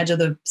bags on the edge of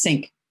the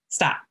sink.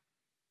 Stop.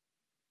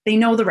 They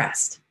know the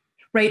rest,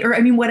 right? Or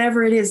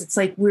whatever it is, it's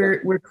like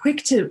we're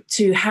quick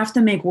to have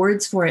to make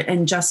words for it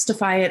and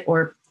justify it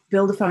or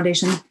build a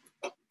foundation.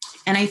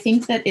 And I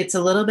think that it's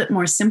a little bit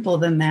more simple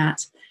than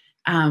that.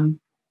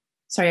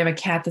 Sorry, I have a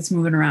cat that's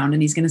moving around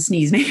and he's going to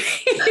sneeze maybe.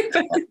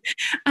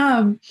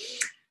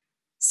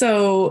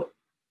 So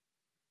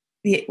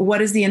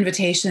what is the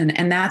invitation?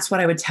 And that's what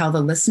I would tell the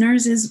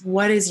listeners is,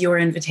 what is your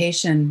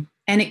invitation?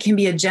 And it can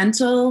be a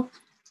gentle,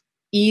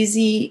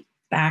 easy,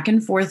 back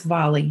and forth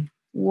volley.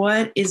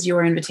 What is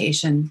your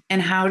invitation?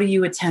 And how do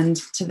you attend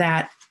to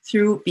that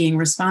through being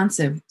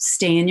responsive?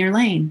 Stay in your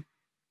lane,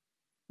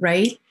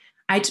 right?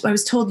 I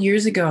was told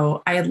years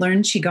ago, I had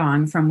learned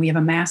Qigong we have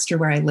a master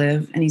where I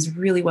live, and he's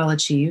really well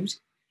achieved.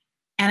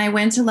 And I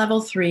went to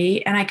level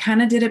 3 and I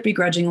kind of did it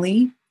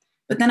begrudgingly.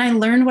 But then I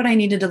learned what I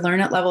needed to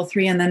learn at level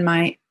 3, and then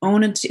my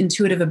own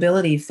intuitive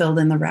ability filled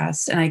in the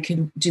rest. And I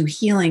could do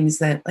healings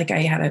that, like, I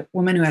had a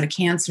woman who had a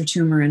cancer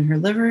tumor in her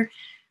liver.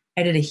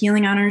 I did a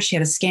healing on her. She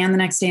had a scan the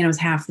next day and it was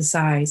half the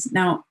size.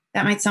 Now,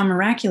 that might sound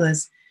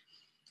miraculous,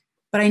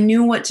 but I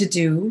knew what to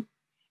do.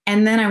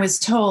 And then I was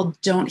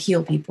told, don't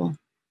heal people.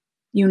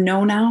 You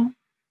know now,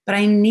 but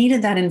I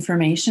needed that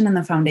information and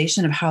the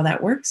foundation of how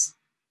that works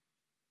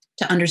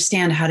to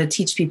understand how to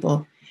teach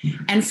people.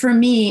 And for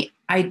me,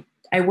 I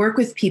work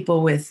with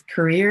people with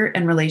career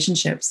and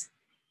relationships.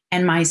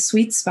 And my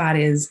sweet spot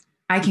is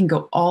I can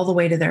go all the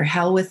way to their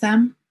hell with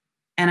them.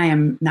 And I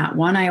am not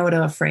one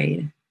iota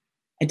afraid.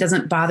 It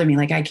doesn't bother me.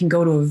 Like, I can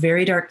go to a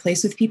very dark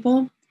place with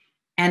people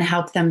and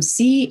help them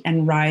see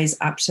and rise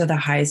up to the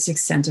highest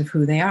extent of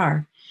who they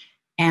are.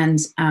 And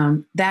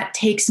that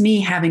takes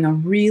me having a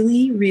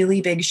really, really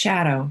big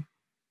shadow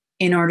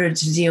in order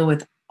to deal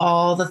with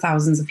all the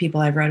thousands of people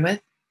I've read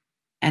with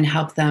and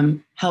help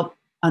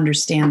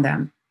understand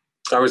them.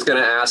 I was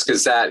going to ask,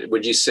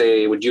 would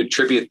you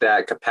attribute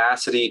that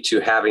capacity to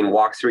having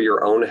walked through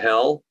your own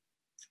hell?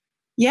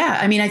 Yeah.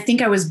 I mean, I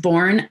think I was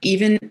born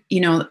even,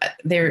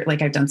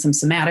 I've done some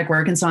somatic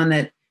work and so on,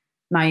 that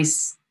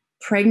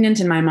pregnant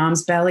in my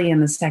mom's belly in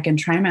the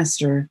second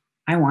trimester,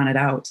 I wanted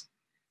out.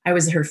 I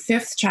was her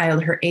 5th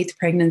child, her 8th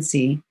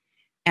pregnancy,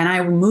 and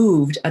I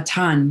moved a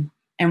ton.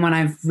 And when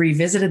I've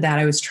revisited that,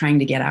 I was trying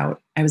to get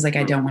out. I was like,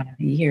 I don't want to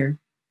be here.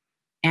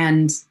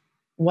 And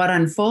what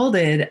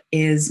unfolded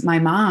is my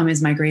mom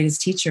is my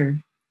greatest teacher,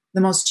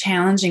 the most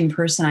challenging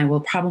person I will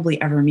probably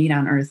ever meet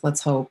on earth,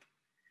 let's hope.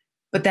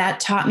 But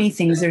that taught me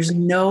things. There's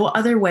no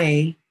other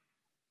way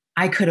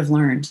I could have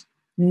learned.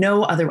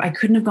 No other. I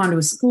couldn't have gone to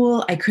a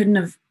school. I couldn't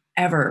have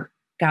ever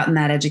gotten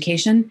that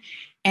education.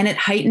 And it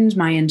heightened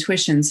my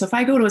intuition. So if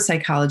I go to a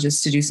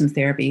psychologist to do some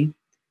therapy,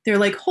 they're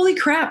like, holy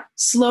crap,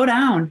 slow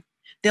down.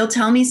 They'll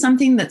tell me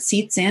something that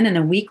seeps in, and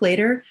a week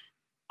later,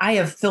 I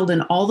have filled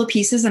in all the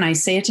pieces and I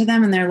say it to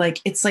them and they're like,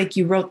 it's like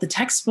you wrote the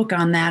textbook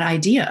on that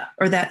idea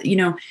or that,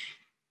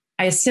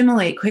 I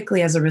assimilate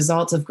quickly as a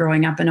result of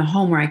growing up in a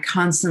home where I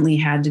constantly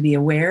had to be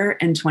aware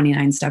and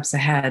 29 steps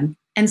ahead.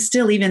 And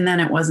still, even then,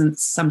 it wasn't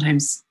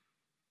sometimes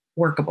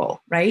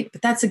workable, right?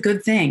 But that's a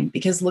good thing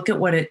because look at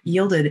what it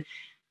yielded.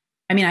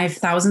 I mean, I have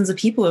thousands of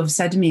people who have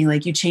said to me,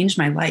 like, you changed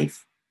my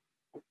life.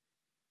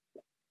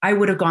 I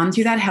would have gone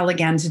through that hell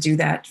again to do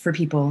that for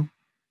people.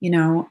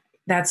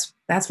 That's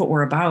what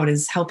we're about,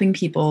 is helping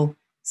people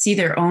see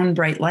their own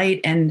bright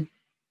light. And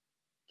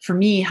for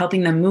me,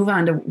 helping them move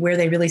on to where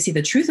they really see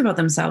the truth about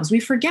themselves. We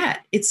forget.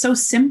 It's so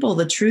simple,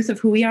 the truth of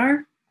who we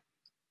are,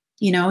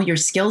 your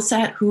skill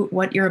set,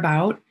 what you're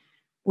about.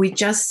 We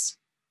just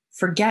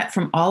forget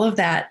from all of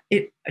that.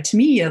 To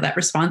me, that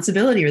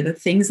responsibility or the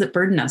things that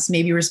burden us.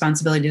 Maybe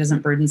responsibility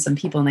doesn't burden some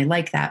people and they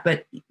like that,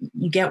 but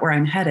you get where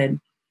I'm headed.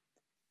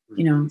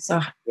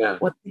 So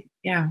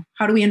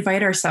how do we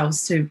invite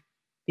ourselves to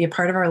be a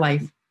part of our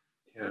life?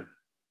 Yeah.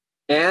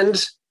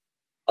 And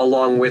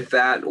along with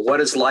that, what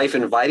is life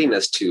inviting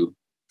us to,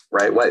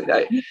 right?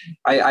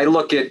 I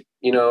look at,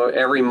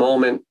 every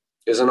moment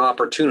is an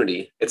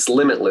opportunity. It's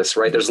limitless,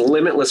 right? There's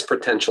limitless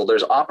potential.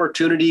 There's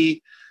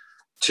opportunity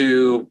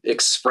to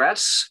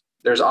express.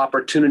 There's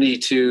opportunity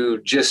to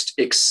just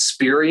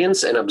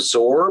experience and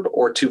absorb,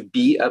 or to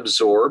be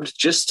absorbed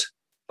just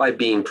by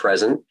being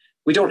present.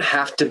 We don't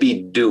have to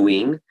be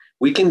doing.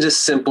 We can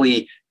just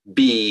simply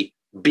be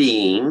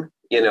being,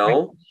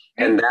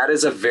 And that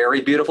is a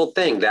very beautiful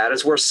thing. That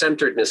is where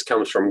centeredness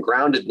comes from,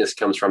 groundedness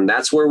comes from.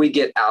 That's where we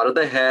get out of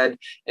the head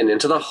and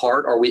into the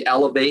heart, or we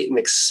elevate and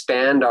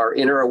expand our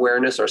inner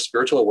awareness, our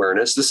spiritual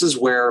awareness. This is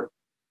where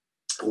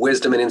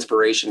wisdom and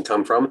inspiration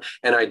come from.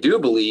 And I do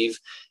believe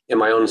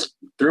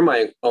through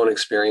my own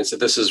experience, that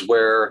this is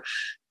where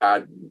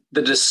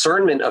the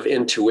discernment of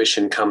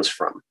intuition comes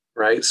from,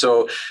 right?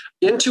 So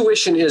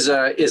intuition is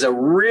a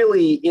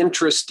really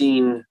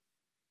interesting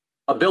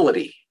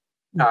ability.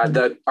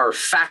 Our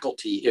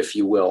faculty, if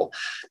you will.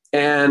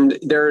 And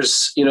there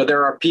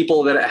are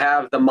people that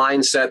have the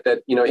mindset that,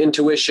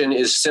 intuition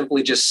is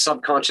simply just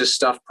subconscious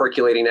stuff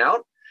percolating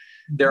out.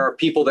 There are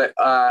people that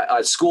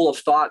a school of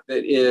thought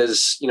that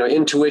is,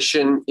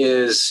 intuition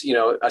is,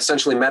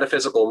 essentially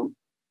metaphysical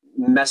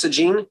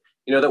messaging,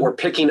 that we're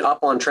picking up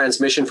on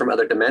transmission from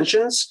other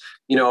dimensions.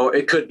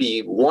 It could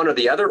be one or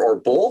the other or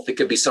both. It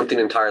could be something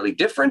entirely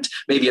different.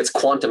 Maybe it's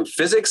quantum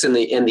physics in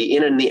the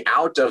in and the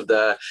out of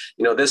the,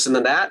 this and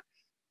the that.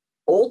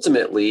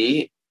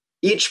 Ultimately,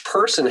 each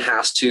person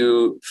has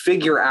to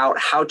figure out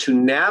how to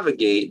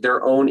navigate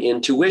their own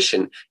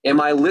intuition. Am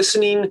I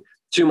listening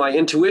to my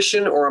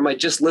intuition, or am I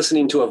just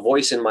listening to a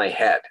voice in my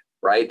head,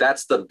 right?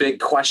 That's the big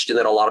question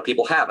that a lot of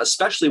people have,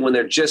 especially when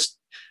they're just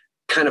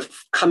kind of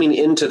coming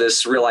into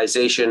this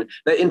realization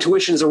that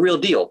intuition is a real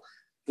deal.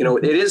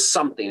 It is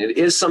something. It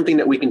is something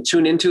that we can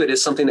tune into. It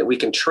is something that we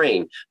can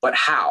train. But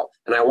how?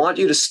 And I want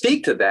you to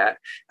speak to that.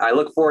 I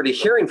look forward to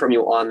hearing from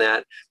you on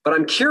that. But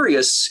I'm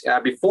curious,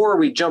 before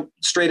we jump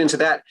straight into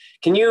that,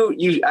 can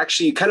you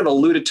actually kind of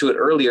alluded to it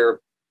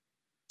earlier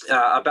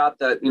about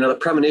the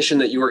premonition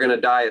that you were going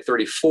to die at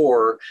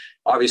 34.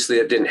 Obviously,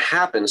 it didn't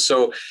happen.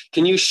 So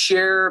can you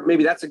share,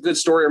 maybe that's a good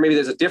story, or maybe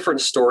there's a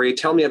different story.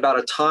 Tell me about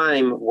a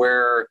time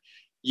where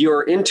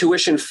your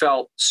intuition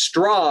felt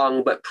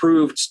strong, but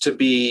proved to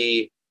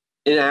be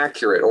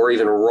inaccurate or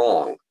even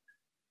wrong.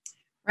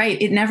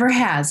 Right. It never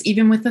has,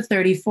 even with the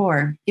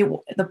 34.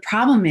 The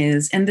problem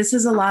is, and this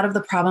is a lot of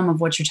the problem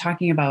of what you're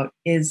talking about,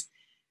 is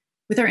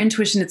with our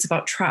intuition, it's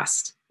about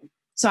trust.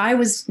 So I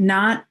was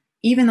not,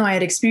 even though I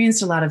had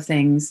experienced a lot of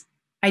things,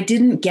 I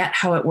didn't get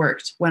how it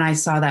worked when I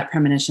saw that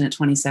premonition at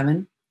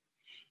 27.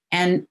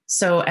 And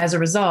so as a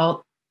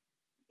result,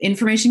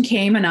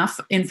 enough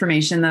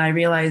information that I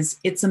realized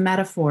it's a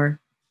metaphor.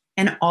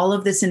 And all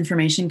of this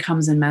information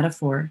comes in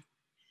metaphor.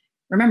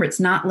 Remember, it's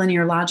not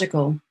linear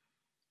logical.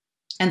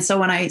 And so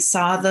when I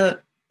saw the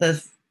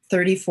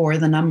 34,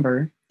 the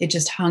number, it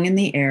just hung in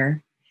the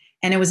air.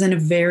 And it was in a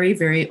very,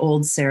 very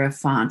old serif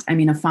font. I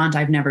mean, a font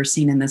I've never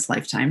seen in this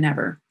lifetime,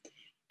 never.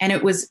 And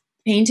it was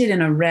painted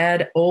in a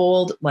red,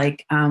 old,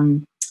 like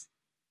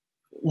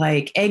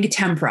egg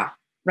tempera,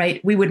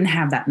 right? We wouldn't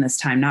have that in this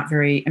time. Not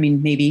very, I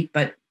mean, maybe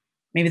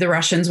the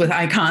Russians with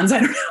icons, I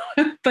don't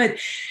know. But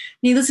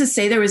needless to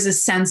say, there was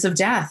this sense of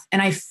death,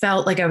 and I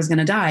felt like I was going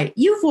to die.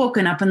 You've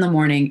woken up in the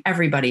morning.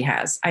 Everybody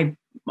has.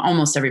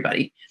 Almost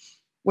everybody,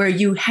 where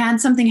you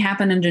had something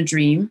happen in a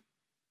dream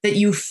that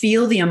you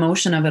feel the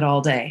emotion of it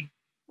all day,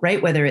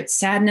 right? Whether it's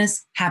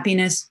sadness,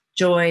 happiness,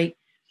 joy.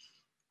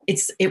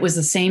 It was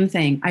the same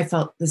thing. I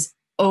felt this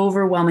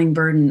overwhelming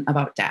burden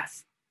about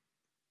death.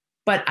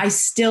 But I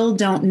still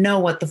don't know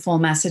what the full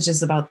message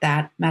is about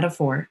that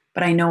metaphor,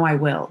 but I know I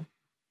will.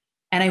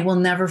 And I will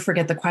never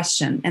forget the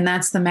question. And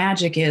that's the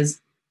magic,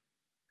 is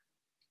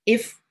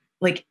if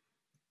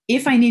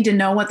I need to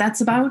know what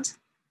that's about,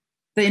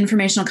 the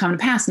information will come to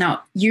pass.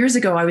 Now, years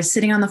ago, I was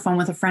sitting on the phone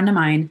with a friend of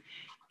mine,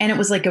 and it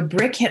was like a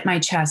brick hit my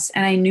chest.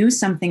 And I knew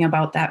something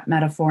about that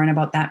metaphor and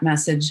about that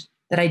message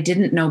that I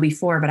didn't know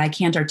before, but I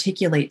can't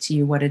articulate to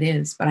you what it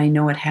is, but I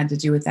know it had to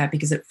do with that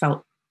because it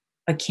felt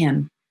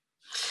akin.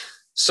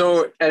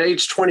 So at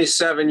age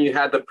 27, you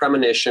had the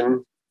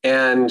premonition,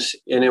 and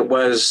it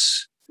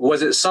was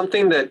it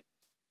something that,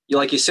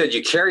 like you said,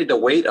 you carried the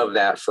weight of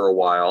that for a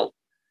while?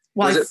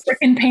 Well, I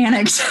freaking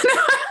panicked.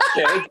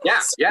 Okay.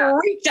 Yeah.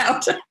 Freaked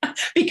out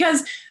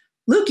because,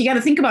 Luke, you got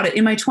to think about it.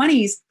 In my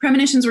 20s,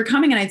 premonitions were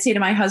coming, and I'd say to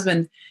my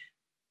husband,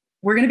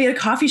 we're going to be at a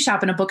coffee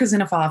shop and a book is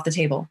going to fall off the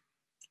table.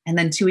 And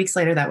then 2 weeks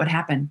later, that would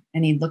happen.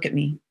 And he'd look at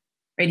me,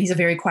 right? He's a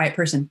very quiet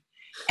person.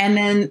 And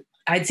then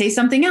I'd say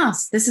something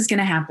else. This is going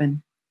to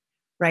happen,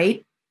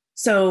 right?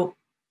 So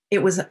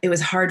it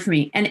was hard for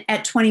me. And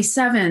at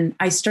 27,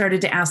 I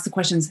started to ask the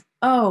questions,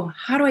 oh,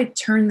 how do I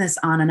turn this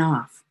on and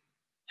off?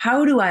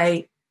 How do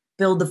I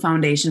build the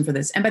foundation for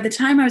this? And by the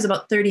time I was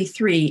about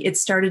 33, it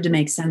started to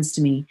make sense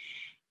to me.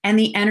 And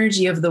the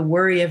energy of the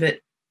worry of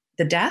it,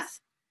 the death,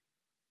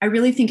 I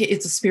really think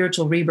it's a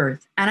spiritual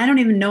rebirth. And I don't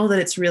even know that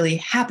it's really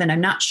happened. I'm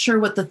not sure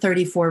what the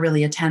 34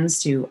 really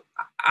attends to.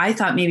 I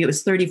thought maybe it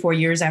was 34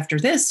 years after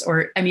this,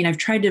 I've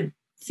tried to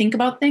think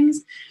about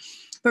things,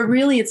 but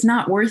really it's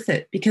not worth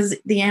it because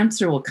the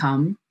answer will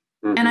come.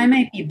 Mm-hmm. And I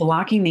might be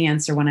blocking the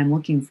answer when I'm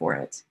looking for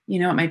it.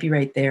 It might be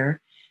right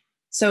there.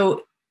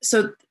 So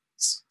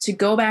to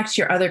go back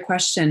to your other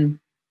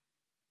question,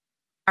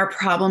 our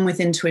problem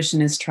with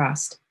intuition is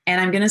trust. And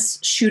I'm going to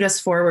shoot us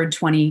forward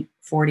 20,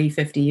 40,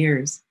 50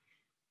 years.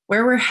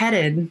 Where we're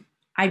headed,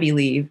 I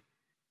believe,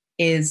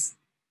 is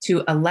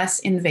to a less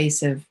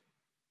invasive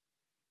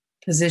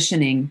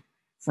positioning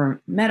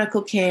for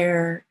medical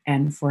care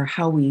and for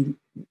how we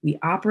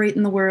operate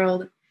in the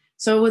world.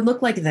 So it would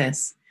look like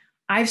this.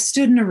 I've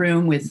stood in a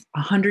room with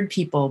 100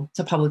 people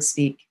to public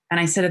speak, and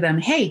I said to them,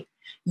 hey,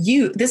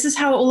 this is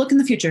how it will look in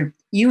the future.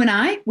 You and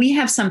I, we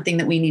have something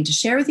that we need to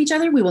share with each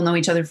other. We will know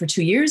each other for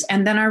 2 years,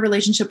 and then our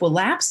relationship will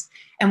lapse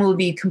and will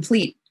be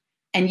complete.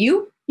 And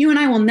you and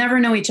I will never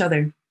know each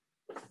other.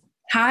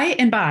 Hi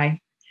and bye,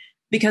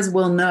 because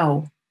we'll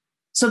know.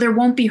 So there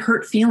won't be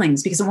hurt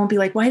feelings because it won't be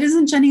like, why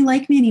doesn't Jenny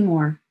like me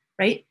anymore?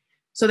 Right?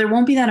 So there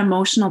won't be that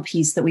emotional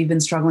piece that we've been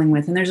struggling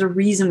with. And there's a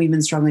reason we've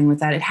been struggling with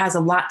that. It has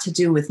a lot to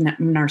do with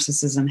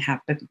narcissism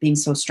being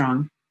so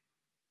strong.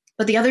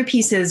 But the other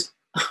piece is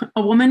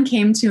a woman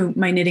came to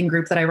my knitting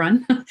group that I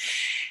run,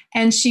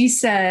 and she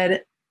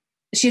said,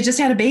 she had just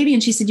had a baby,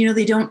 and she said,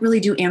 they don't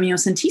really do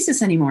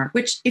amniocentesis anymore,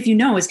 which, if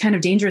is kind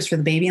of dangerous for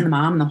the baby and the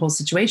mom and the whole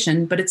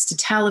situation, but it's to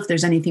tell if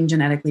there's anything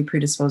genetically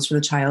predisposed for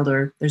the child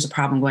or there's a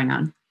problem going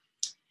on.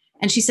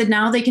 And she said,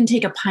 now they can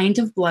take a pint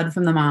of blood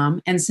from the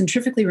mom and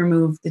centrifugally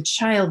remove the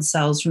child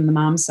cells from the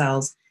mom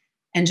cells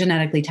and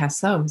genetically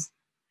test those.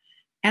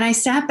 And I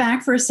sat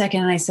back for a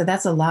second and I said,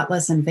 that's a lot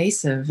less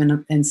invasive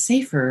and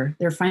safer.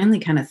 They're finally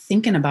kind of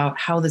thinking about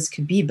how this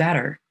could be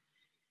better.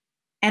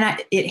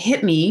 And it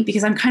hit me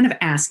because I'm kind of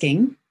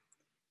asking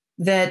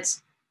that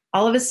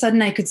all of a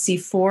sudden I could see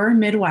 4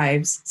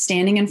 midwives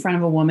standing in front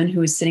of a woman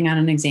who was sitting on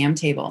an exam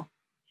table.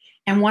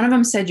 And one of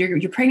them said,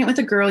 you're pregnant with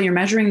a girl, you're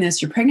measuring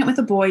this, you're pregnant with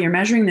a boy, you're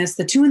measuring this.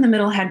 The 2 in the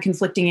middle had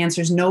conflicting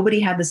answers. Nobody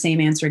had the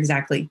same answer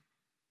exactly.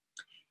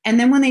 And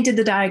then when they did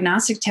the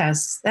diagnostic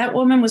tests, that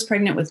woman was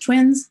pregnant with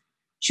twins.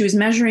 She was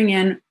measuring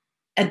in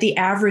at the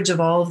average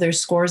of all of their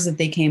scores that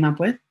they came up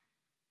with,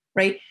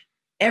 right?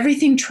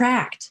 Everything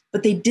tracked,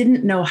 but they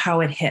didn't know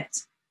how it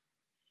hit.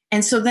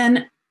 And so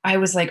then I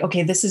was like,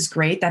 okay, this is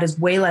great. That is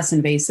way less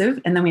invasive.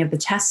 And then we have the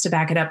tests to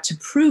back it up to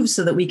prove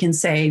so that we can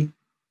say,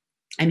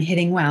 I'm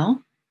hitting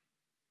well.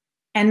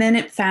 And then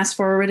it fast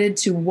forwarded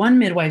to one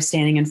midwife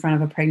standing in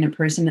front of a pregnant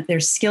person.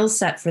 Their skill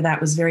set for that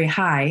was very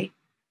high.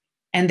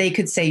 And they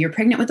could say, you're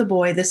pregnant with a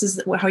boy. This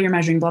is how you're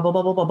measuring, blah, blah,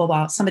 blah, blah, blah, blah,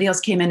 blah. Somebody else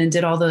came in and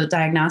did all the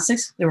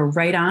diagnostics. They were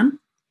right on.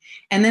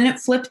 And then it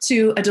flipped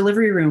to a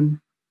delivery room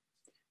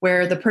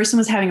where the person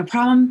was having a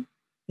problem.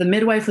 The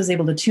midwife was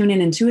able to tune in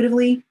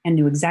intuitively and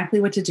knew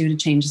exactly what to do to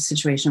change the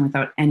situation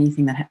without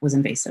anything that was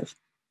invasive.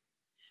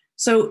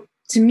 So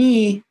to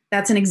me,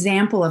 that's an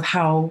example of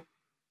how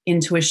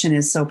intuition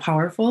is so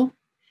powerful,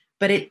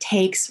 but it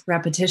takes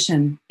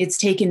repetition. It's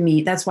taken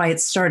me, that's why it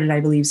started, I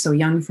believe, so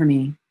young for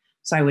me.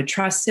 So I would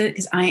trust it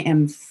because I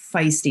am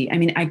feisty. I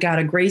mean, I got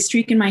a gray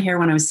streak in my hair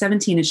when I was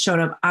 17. It showed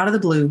up out of the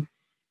blue,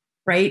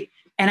 right?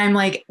 And I'm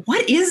like,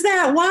 what is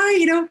that?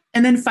 Why?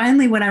 And then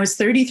finally, when I was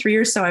 33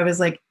 or so, I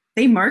was like,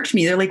 they marked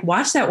me. They're like,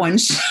 watch that one.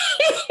 She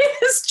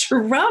is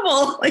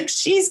trouble. Like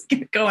she's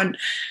going,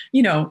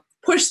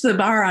 push the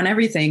bar on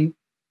everything.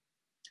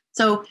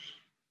 So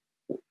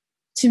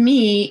to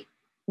me,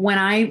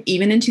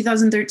 even in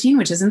 2013,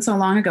 which isn't so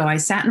long ago, I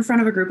sat in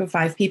front of a group of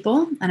 5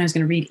 people and I was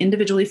going to read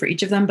individually for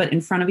each of them, but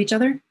in front of each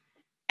other.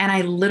 And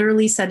I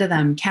literally said to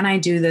them, can I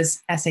do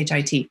this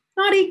SHIT?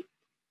 Naughty,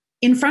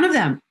 in front of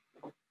them.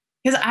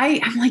 Because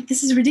I'm like,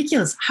 this is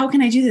ridiculous. How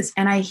can I do this?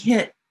 And I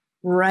hit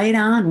right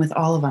on with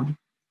all of them,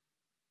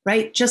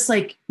 right? Just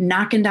like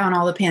knocking down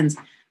all the pins.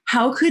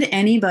 How could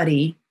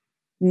anybody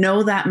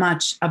know that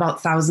much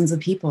about thousands of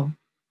people,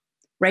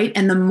 right?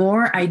 And the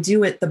more I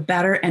do it, the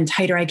better and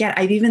tighter I get.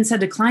 I've even said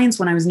to clients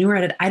when I was newer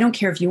at it, I don't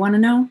care if you want to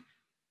know.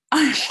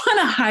 I want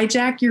to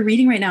hijack your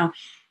reading right now.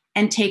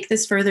 and take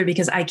this further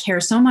because I care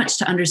so much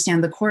to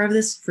understand the core of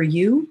this for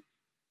you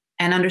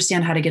and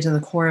understand how to get to the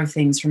core of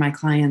things for my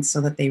clients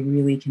so that they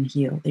really can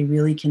heal. They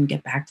really can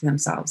get back to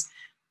themselves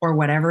or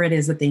whatever it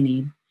is that they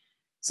need.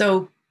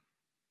 So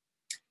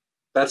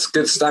that's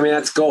good stuff. I mean,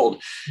 that's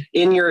gold.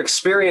 In your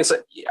experience,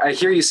 I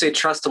hear you say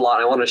trust a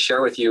lot. I want to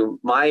share with you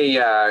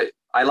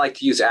I like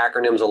to use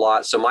acronyms a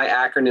lot. So my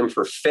acronym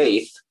for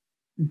faith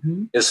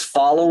is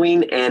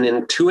following an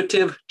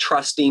intuitive,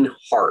 trusting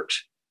heart.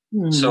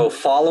 So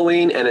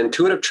following an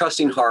intuitive,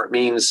 trusting heart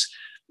means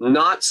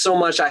not so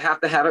much I have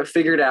to have it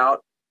figured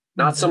out,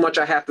 not so much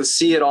I have to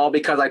see it all,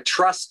 because I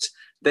trust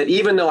that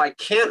even though I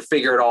can't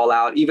figure it all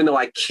out, even though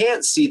I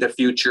can't see the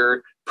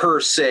future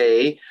per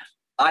se,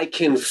 I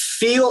can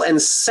feel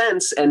and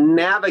sense and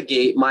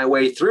navigate my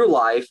way through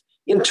life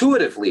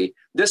intuitively.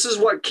 This is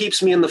what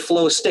keeps me in the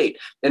flow state.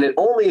 And it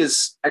only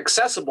is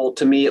accessible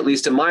to me, at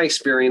least in my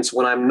experience,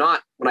 when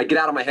I get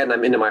out of my head and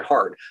I'm into my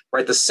heart,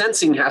 right? The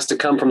sensing has to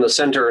come from the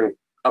center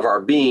of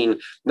our being,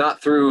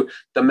 not through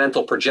the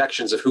mental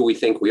projections of who we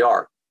think we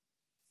are.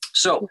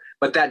 So,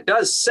 but that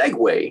does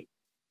segue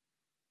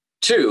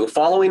to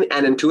following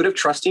an intuitive,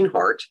 trusting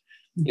heart,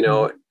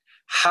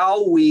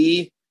 how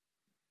we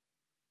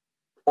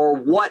or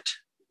what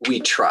we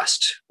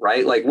trust,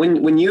 right? Like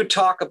when you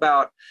talk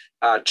about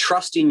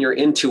trusting your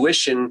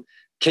intuition,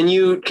 can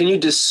you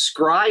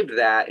describe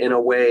that in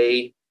a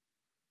way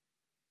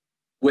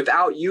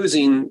without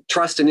using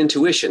trust and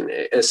intuition,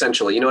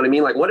 essentially? You know what I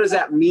mean? Like, what does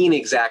that mean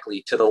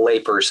exactly to the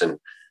layperson?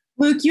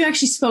 Luke, you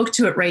actually spoke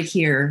to it right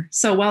here.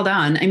 So well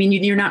done. I mean,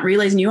 you're not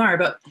realizing you are,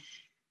 but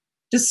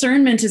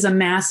discernment is a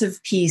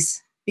massive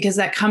piece because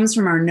that comes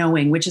from our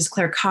knowing, which is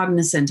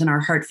claircognizant in our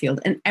heart field.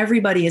 And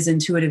everybody is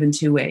intuitive in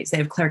two ways. They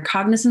have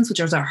claircognizance, which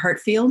is our heart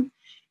field,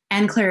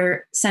 and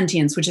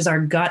clairsentience, which is our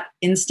gut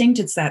instinct.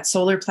 It's that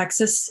solar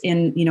plexus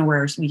in,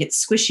 where we get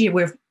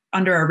squishy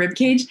under our rib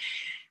cage.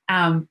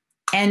 And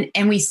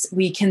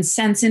we can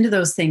sense into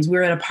those things.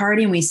 We're at a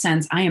party and we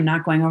sense, I am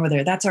not going over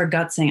there. That's our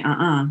gut saying,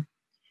 Now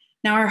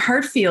our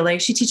heart field, I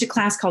actually teach a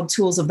class called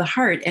Tools of the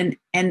Heart.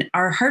 And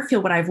our heart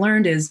field, what I've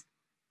learned is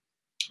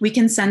we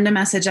can send a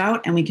message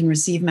out and we can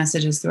receive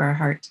messages through our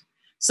heart.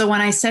 So when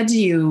I said to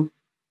you,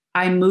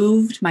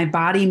 my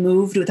body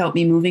moved without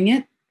me moving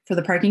it for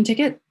the parking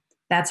ticket,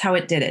 that's how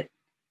it did it,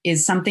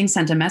 is something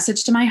sent a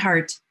message to my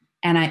heart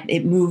and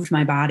it moved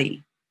my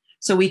body.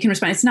 So we can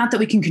respond. It's not that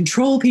we can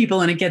control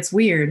people and it gets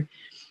weird,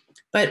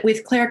 but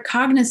with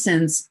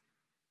claircognizance,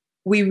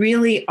 we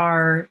really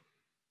are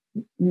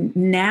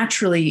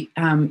naturally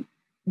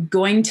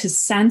going to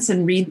sense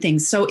and read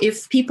things. So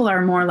if people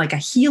are more like a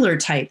healer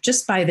type,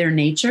 just by their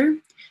nature,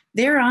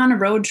 they're on a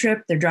road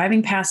trip, they're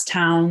driving past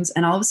towns,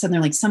 and all of a sudden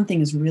they're like, something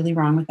is really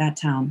wrong with that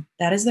town.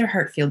 That is their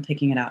heart field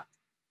picking it up.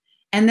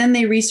 And then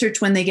they research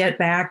when they get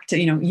back to,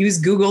 use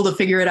Google to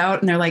figure it out.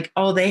 And they're like,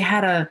 oh, they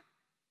had a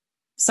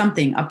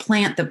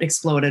plant that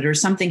exploded or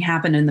something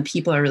happened and the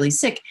people are really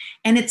sick.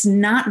 And it's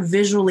not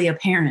visually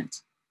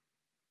apparent,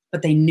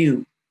 but they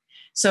knew.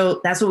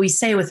 So that's what we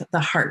say with the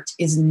heart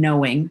is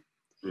knowing.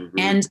 Mm-hmm.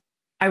 And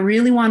I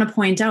really want to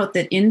point out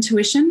that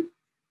intuition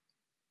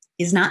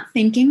is not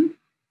thinking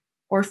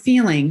or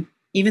feeling,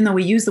 even though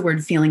we use the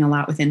word feeling a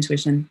lot with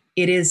intuition,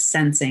 it is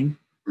sensing.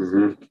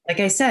 Mm-hmm. Like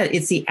I said,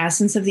 it's the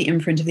essence of the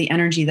imprint of the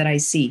energy that I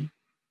see.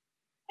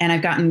 And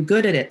I've gotten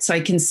good at it. So I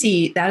can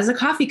see that is a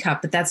coffee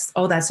cup, but that's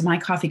my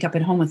coffee cup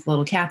at home with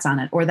little cats on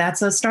it. Or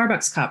that's a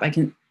Starbucks cup. But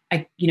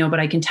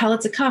I can tell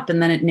it's a cup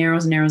and then it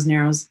narrows,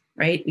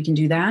 right? We can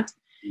do that.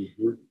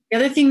 Mm-hmm. The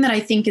other thing that I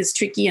think is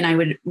tricky and I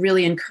would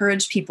really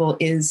encourage people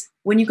is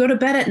when you go to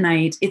bed at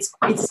night, it's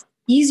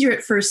easier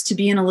at first to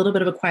be in a little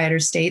bit of a quieter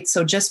state.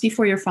 So just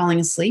before you're falling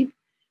asleep,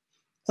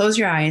 close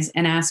your eyes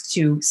and ask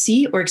to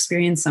see or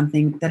experience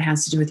something that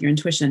has to do with your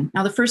intuition.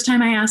 Now, the first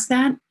time I asked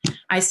that,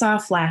 I saw a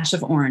flash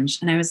of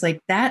orange and I was like,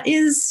 that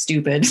is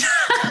stupid.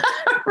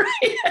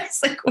 Right? I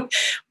was like,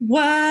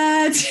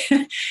 what?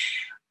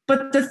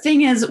 But the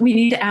thing is, we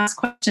need to ask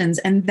questions.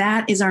 And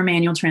that is our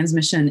manual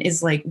transmission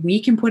is like, we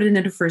can put it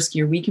into first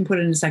gear. We can put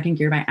it into second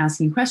gear by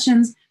asking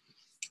questions.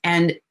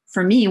 And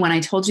for me, when I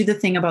told you the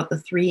thing about the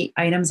 3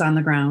 items on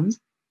the ground,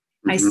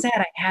 I said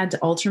I had to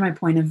alter my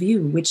point of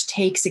view, which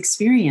takes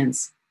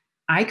experience.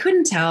 I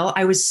couldn't tell.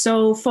 I was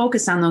so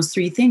focused on those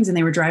 3 things and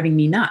they were driving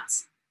me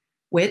nuts,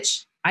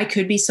 which I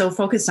could be so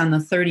focused on the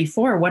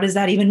 34. What does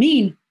that even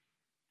mean?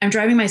 I'm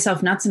driving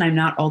myself nuts and I'm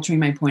not altering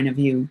my point of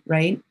view,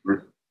 right?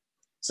 Mm-hmm.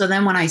 So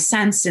then when I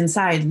sensed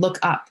inside, look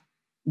up,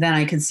 then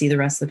I could see the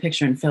rest of the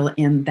picture and fill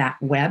in that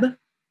web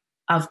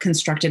of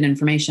constructed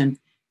information.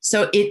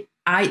 So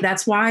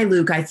that's why,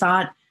 Luke, I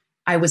thought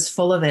I was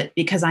full of it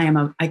because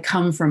I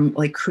come from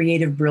like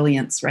creative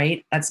brilliance,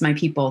 right? That's my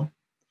people.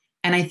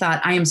 And I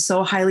thought I am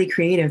so highly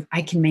creative.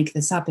 I can make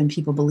this up and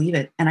people believe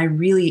it. And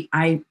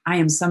I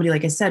am somebody,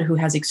 like I said, who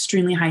has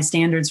extremely high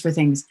standards for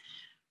things.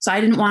 So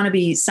I didn't want to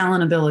be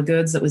selling a bill of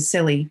goods that was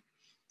silly.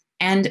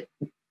 And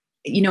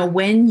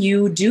when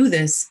you do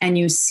this and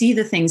you see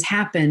the things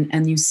happen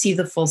and you see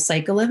the full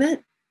cycle of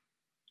it,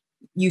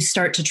 you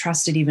start to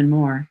trust it even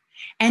more.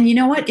 And you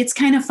know what? It's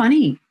kind of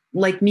funny.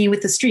 like me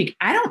with the streak.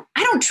 I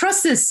don't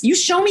trust this. You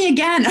show me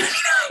again.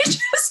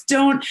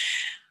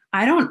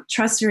 I don't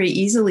trust very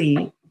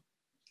easily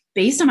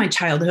based on my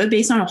childhood,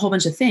 based on a whole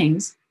bunch of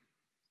things.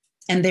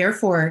 And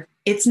therefore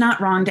it's not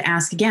wrong to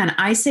ask again.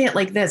 I say it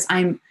like this.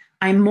 I'm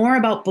more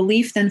about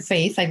belief than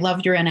faith. I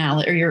love your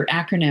analogy or your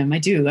acronym. I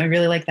do. I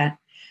really like that.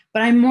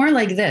 But I'm more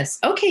like this.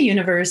 Okay,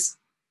 universe,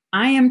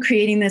 I am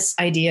creating this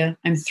idea.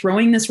 I'm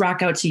throwing this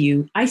rock out to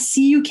you. I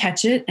see you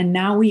catch it. And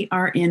now we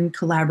are in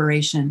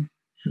collaboration.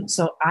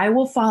 So I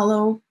will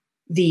follow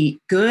the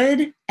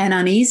good and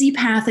uneasy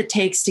path it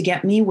takes to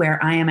get me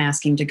where I am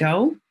asking to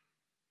go.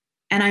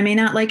 And I may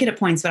not like it at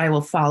points, but I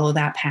will follow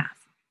that path,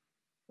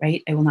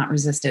 right? I will not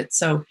resist it.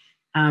 So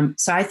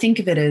I think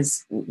of it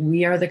as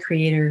we are the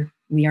creator.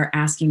 We are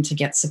asking to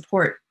get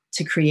support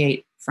to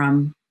create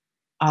from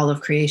all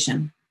of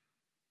creation,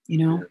 you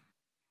know?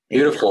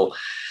 Beautiful.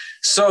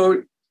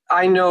 So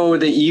I know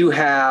that you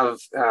have,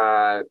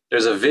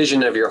 there's a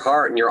vision of your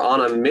heart and you're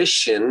on a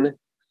mission.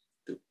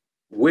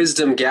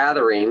 Wisdom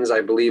Gatherings,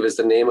 I believe, is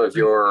the name of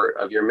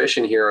your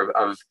mission here.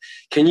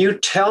 Can you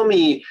tell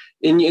me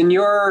in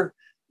your,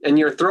 and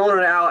you're throwing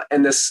it out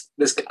and this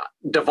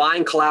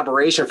divine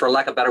collaboration, for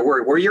lack of a better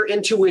word, where your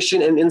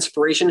intuition and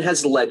inspiration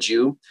has led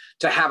you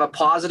to have a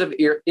positive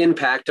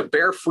impact, to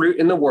bear fruit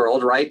in the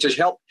world, right?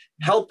 To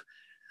help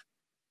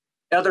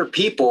other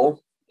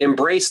people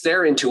embrace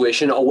their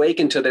intuition,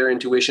 awaken to their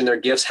intuition, their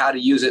gifts, how to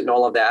use it and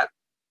all of that.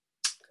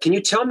 Can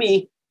you tell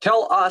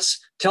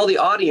the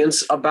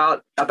audience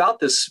about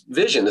this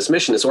vision, this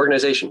mission, this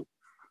organization?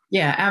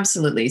 Yeah,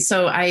 absolutely.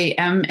 So I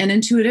am an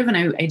intuitive and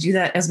I do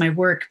that as my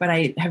work, but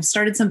I have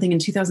started something in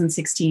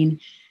 2016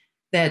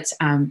 that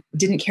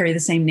didn't carry the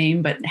same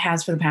name, but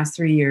has for the past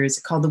 3 years,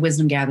 called the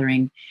Wisdom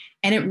Gathering.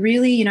 And it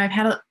really, I've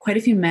had quite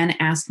a few men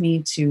ask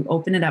me to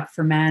open it up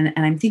for men,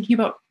 and I'm thinking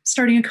about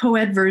starting a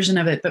co-ed version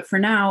of it, but for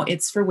now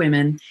it's for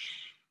women.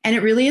 And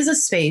it really is a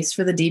space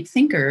for the deep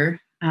thinker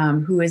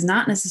who is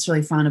not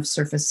necessarily fond of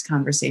surface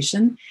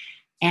conversation,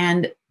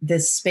 and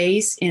this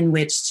space in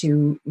which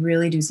to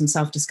really do some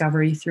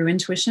self-discovery through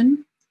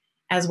intuition,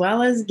 as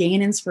well as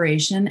gain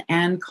inspiration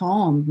and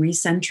calm,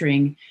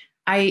 recentering.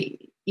 I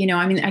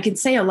could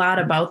say a lot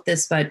about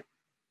this, but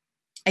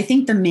I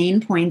think the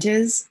main point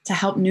is to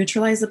help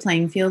neutralize the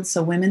playing field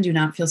so women do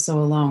not feel so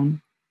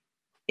alone.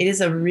 It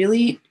is a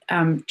really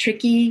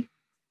tricky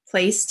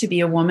place to be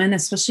a woman,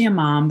 especially a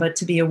mom, but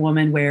to be a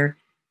woman where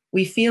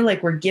we feel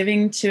like we're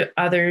giving to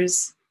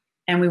others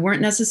and we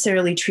weren't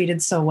necessarily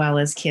treated so well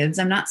as kids.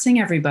 I'm not saying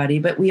everybody,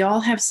 but we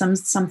all have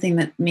something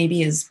that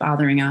maybe is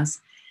bothering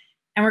us.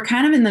 And we're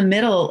kind of in the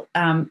middle,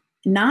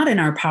 not in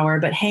our power,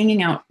 but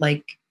hanging out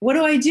like, what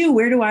do I do?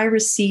 Where do I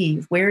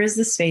receive? Where is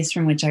the space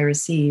from which I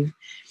receive?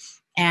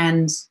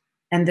 And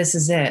this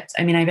is it.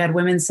 I mean, I've had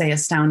women say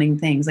astounding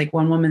things. Like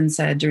one woman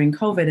said during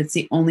COVID, it's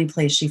the only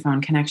place she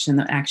found connection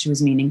that actually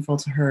was meaningful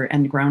to her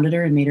and grounded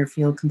her and made her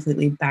feel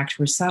completely back to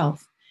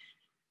herself.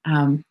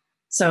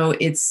 So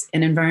it's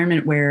an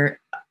environment where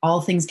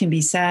all things can be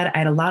said. I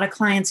had a lot of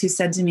clients who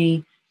said to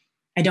me,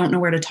 I don't know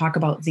where to talk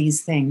about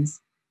these things.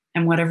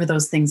 And whatever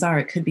those things are,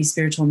 it could be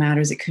spiritual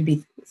matters, it could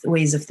be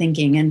ways of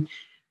thinking.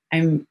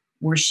 And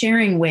we're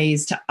sharing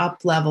ways to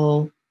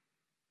up-level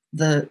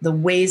the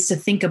ways to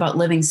think about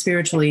living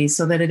spiritually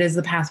so that it is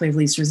the pathway of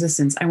least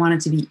resistance. I want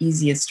it to be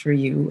easiest for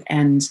you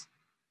and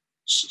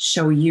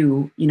show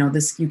you,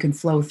 this, you can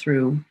flow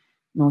through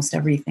most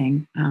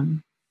everything.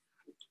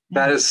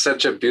 That is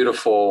such a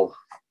beautiful,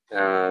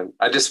 I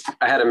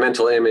had a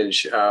mental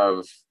image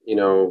of,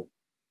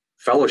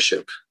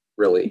 fellowship,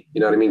 really. You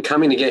know what I mean?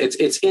 Coming together,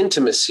 it's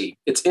intimacy,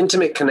 it's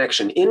intimate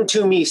connection,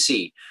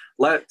 intimacy.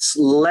 Let's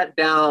let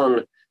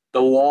down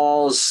the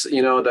walls,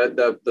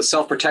 the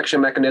self-protection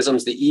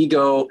mechanisms, the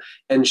ego,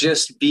 and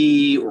just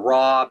be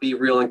raw, be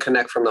real, and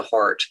connect from the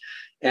heart.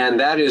 And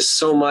that is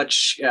so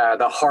much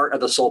the heart of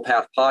the Soul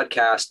Path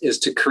podcast, is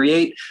to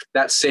create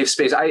that safe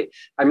space. I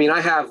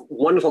have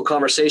wonderful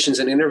conversations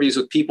and interviews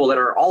with people that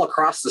are all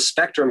across the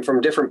spectrum from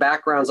different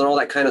backgrounds and all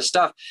that kind of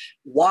stuff.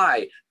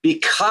 Why?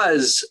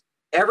 Because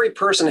every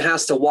person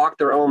has to walk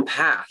their own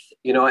path,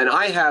 and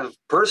I have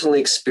personally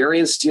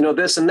experienced,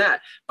 this and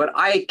that, but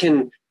I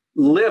can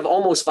live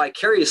almost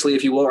vicariously,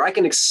 if you will, or I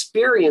can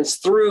experience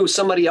through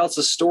somebody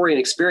else's story and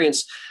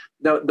experience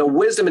the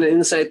wisdom and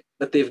insight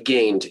that they've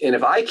gained. And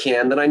if I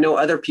can, then I know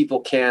other people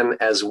can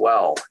as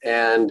well.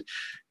 And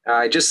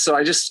I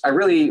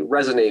really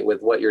resonate with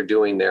what you're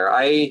doing there.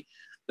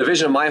 The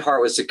vision of my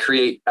heart was to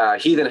create a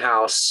Heathen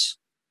House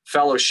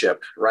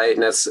fellowship, right?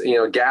 And that's,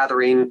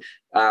 gathering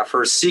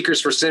for seekers,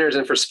 for sinners,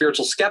 and for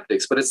spiritual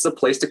skeptics. But it's the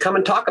place to come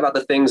and talk about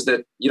the things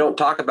that you don't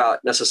talk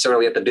about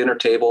necessarily at the dinner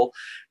table,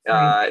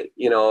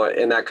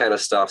 and that kind of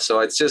stuff.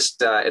 So it's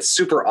just, it's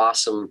super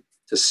awesome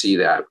to see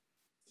that.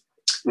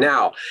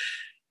 Now,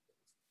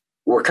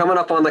 we're coming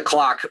up on the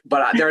clock,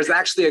 but there's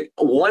actually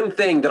one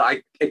thing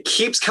that it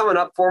keeps coming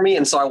up for me.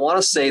 And so I want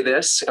to say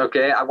this,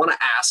 okay? I want to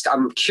ask,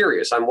 I'm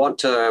curious. I want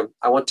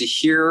to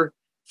hear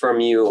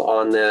from you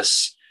on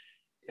this.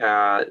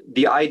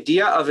 The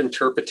idea of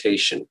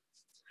interpretation,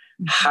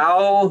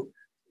 how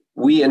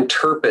we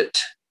interpret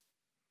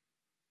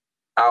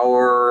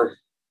our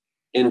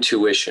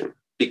intuition?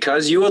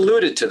 Because you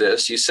alluded to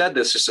this, you said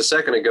this just a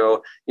second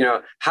ago,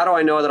 how do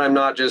I know that I'm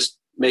not just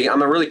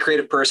I'm a really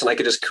creative person. I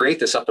could just create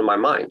this up in my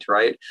mind,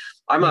 right?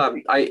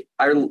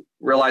 I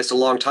realized a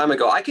long time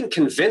ago, I can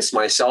convince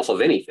myself of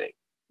anything.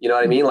 You know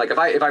what I mean? Like if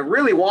I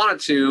really wanted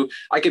to,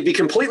 I could be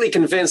completely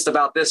convinced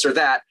about this or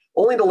that,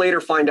 only to later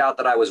find out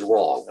that I was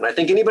wrong. And I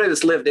think anybody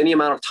that's lived any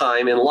amount of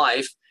time in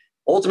life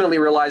ultimately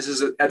realizes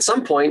that at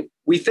some point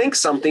we think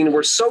something,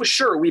 we're so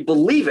sure we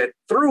believe it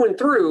through and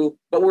through,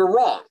 but we're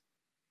wrong.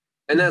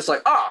 And then it's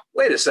like,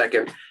 wait a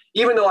second.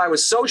 Even though I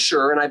was so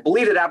sure and I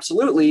believed it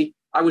absolutely,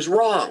 I was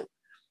wrong.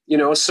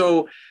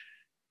 So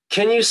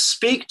can you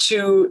speak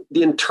to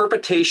the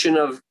interpretation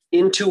of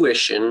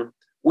intuition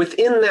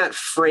within that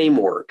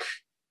framework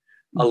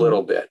a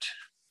little bit?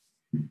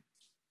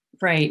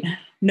 Right.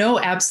 No,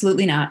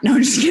 absolutely not. No,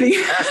 I'm just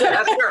kidding.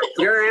 That's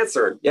your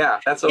answer. Yeah,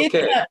 that's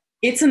okay.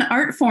 It's an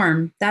art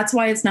form. That's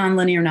why it's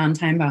nonlinear,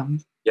 non-time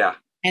bound. Yeah.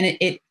 And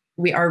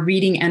we are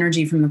reading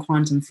energy from the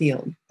quantum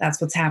field. That's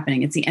what's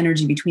happening. It's the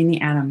energy between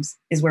the atoms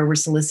is where we're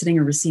soliciting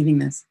or receiving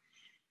this.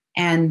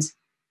 And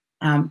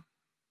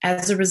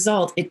as a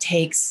result, it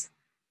takes,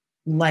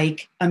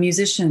 like a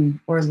musician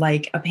or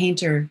like a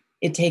painter,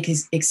 it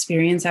takes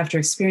experience after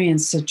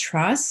experience to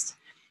trust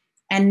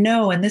and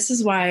know. And this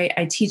is why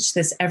I teach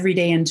this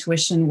everyday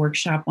intuition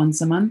workshop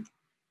once a month,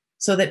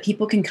 so that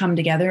people can come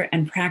together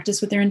and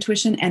practice with their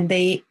intuition. And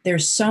they're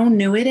so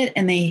new at it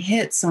and they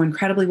hit so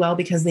incredibly well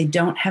because they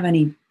don't have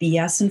any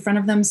BS in front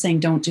of them saying,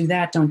 don't do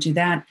that, don't do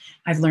that.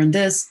 I've learned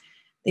this.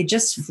 They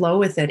just flow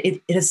with it.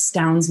 It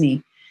astounds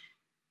me.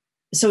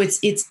 So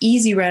it's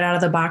easy right out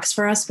of the box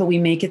for us, but we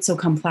make it so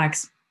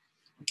complex.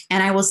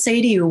 And I will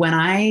say to you, when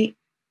I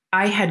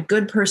had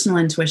good personal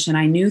intuition,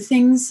 I knew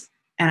things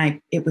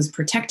and it was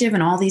protective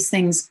and all these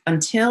things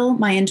until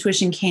my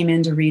intuition came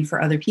in to read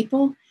for other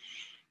people.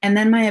 And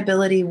then my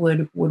ability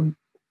would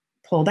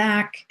pull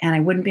back and I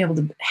wouldn't be able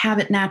to have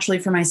it naturally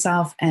for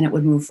myself and it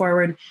would move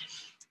forward.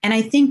 And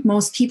I think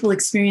most people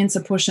experience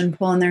a push and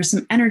pull. And there's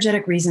some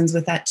energetic reasons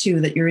with that too,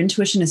 that your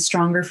intuition is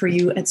stronger for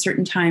you at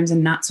certain times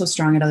and not so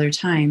strong at other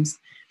times.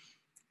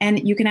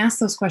 And you can ask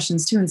those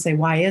questions too and say,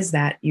 why is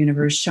that,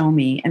 universe? Show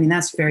me. I mean,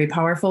 that's very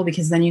powerful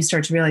because then you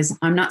start to realize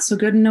I'm not so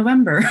good in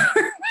November,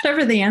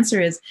 whatever the answer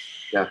is.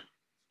 Yeah.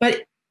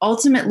 But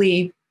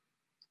ultimately,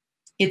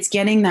 it's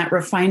getting that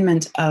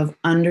refinement of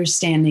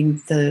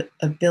understanding the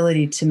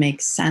ability to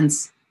make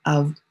sense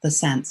of the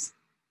sense.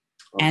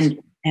 Awesome.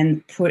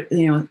 and put,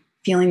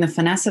 feeling the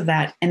finesse of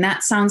that. And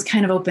that sounds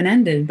kind of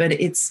open-ended, but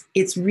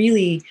it's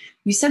really,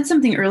 you said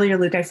something earlier,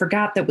 Luke, I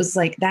forgot, that was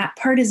like, that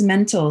part is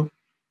mental.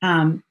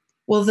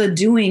 Well, the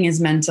doing is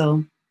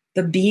mental.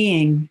 The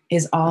being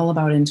is all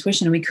about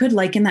intuition. And we could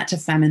liken that to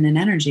feminine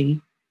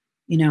energy,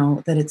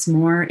 that it's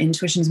more,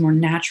 intuition is more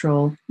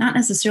natural, not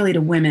necessarily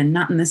to women,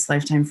 not in this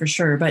lifetime for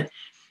sure, but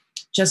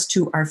just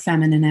to our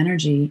feminine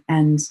energy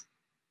and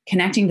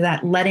connecting to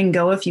that, letting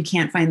go if you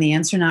can't find the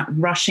answer, not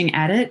rushing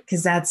at it,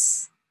 because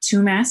that's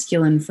too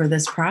masculine for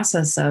this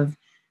process of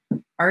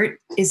art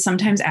is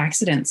sometimes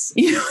accidents,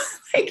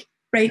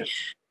 right?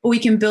 But we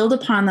can build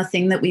upon the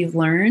thing that we've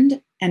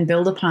learned and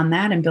build upon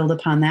that and build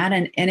upon that.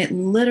 And it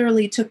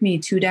literally took me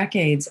 2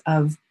 decades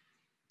of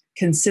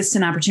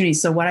consistent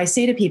opportunities. So what I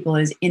say to people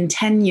is, in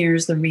 10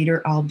 years, the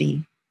reader I'll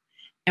be.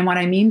 And what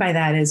I mean by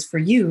that is, for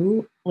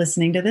you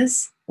listening to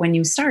this, when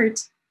you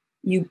start,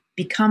 you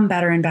become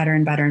better and better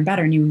and better and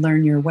better, and you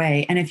learn your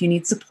way. And if you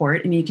need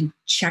support, you can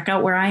check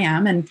out where I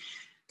am and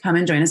come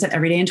and join us at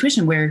Everyday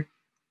Intuition, where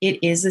it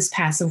is this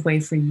passive way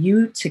for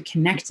you to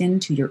connect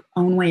into your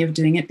own way of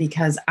doing it.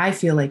 Because I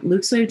feel like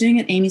Luke's way of doing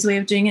it, Amy's way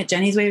of doing it,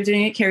 Jenny's way of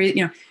doing it,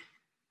 Carrie,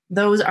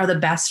 those are the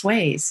best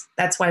ways.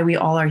 That's why we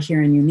all are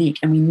here and unique.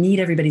 And we need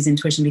everybody's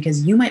intuition,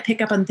 because you might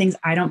pick up on things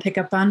I don't pick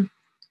up on,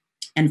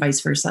 and vice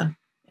versa.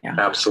 Yeah.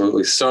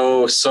 Absolutely.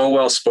 So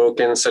well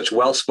spoken, such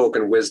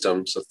well-spoken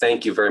wisdom. So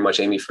thank you very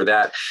much, Amy, for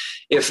that.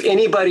 If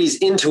anybody's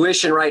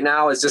intuition right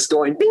now is just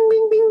going bing,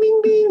 bing, bing,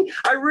 bing, bing,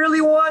 I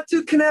really want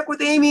to connect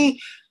with Amy,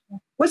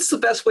 what's the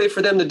best way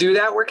for them to do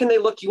that? Where can they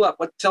look you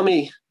up?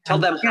 Tell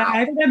them how. Yeah, I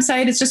have a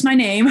website. It's just my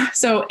name.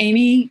 So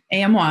Amy,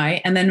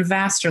 A-M-Y, and then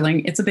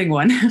Vasterling. It's a big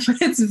one.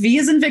 It's V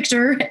as in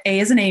Victor, A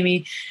as in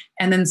Amy,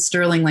 and then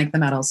Sterling like the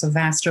metal. So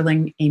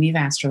Vasterling,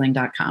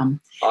 amyvasterling.com.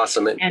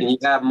 Awesome. And you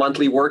have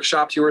monthly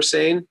workshops, you were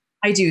saying?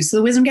 I do. So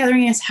the Wisdom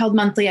Gathering is held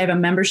monthly. I have a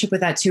membership with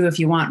that too. If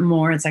you want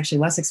more, it's actually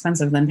less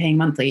expensive than paying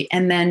monthly.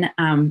 And then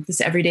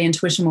this Everyday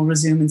Intuition will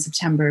resume in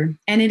September.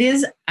 And it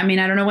is, I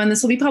don't know when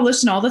this will be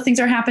published and all the things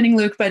are happening,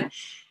 Luke, but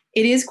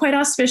it is quite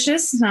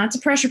auspicious, not to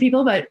pressure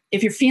people, but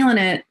if you're feeling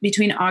it,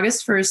 between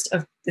August 1st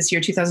of this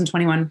year,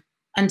 2021,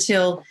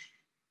 until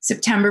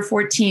September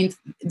 14th,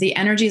 the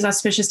energy is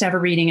auspicious to have a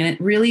reading, and it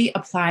really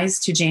applies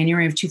to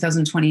January of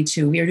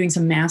 2022. We are doing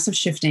some massive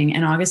shifting,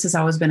 and August has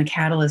always been a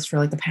catalyst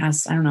for the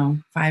past,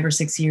 5 or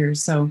 6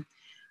 years. So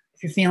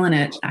if you're feeling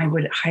it, I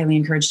would highly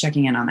encourage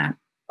checking in on that.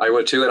 I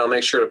would too, and I'll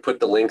make sure to put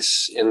the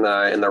links in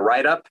the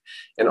write-up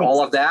and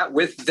all of that.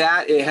 With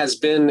that, it has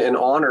been an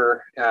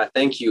honor.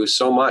 Thank you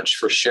so much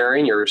for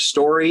sharing your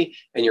story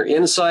and your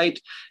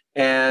insight.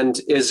 And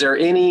is there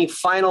any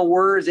final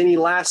words, any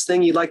last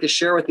thing you'd like to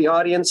share with the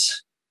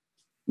audience?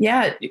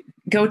 Yeah,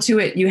 go to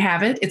it. You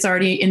have it. It's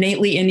already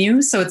innately in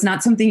you. So it's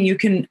not something you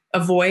can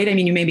avoid. I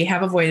mean, you maybe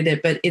have avoided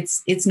it, but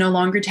it's no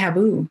longer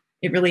taboo.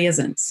 It really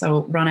isn't.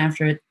 So run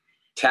after it.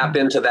 Tap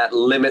into that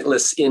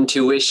limitless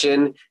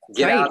intuition.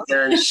 Get out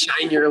there and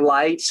shine your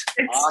light.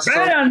 Awesome.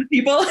 Right on,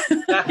 people.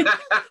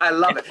 I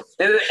love it.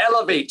 And it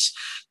elevates.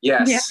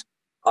 Yes. Yeah.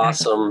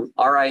 Awesome.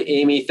 All right,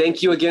 Amy,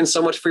 thank you again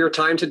so much for your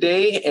time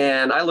today.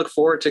 And I look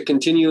forward to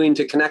continuing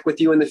to connect with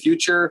you in the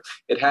future.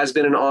 It has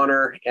been an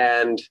honor,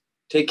 and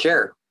take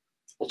care.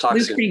 We'll talk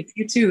soon. Thanks.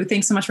 You too.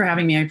 Thanks so much for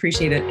having me. I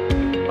appreciate it.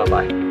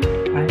 Bye-bye.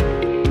 Bye.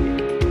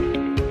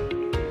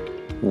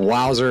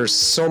 Wowzers,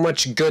 so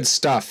much good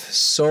stuff.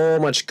 So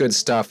much good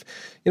stuff.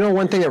 You know,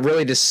 one thing that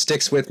really just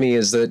sticks with me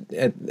is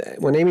that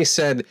when Amy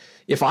said,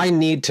 if I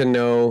need to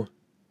know,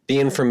 the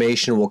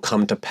information will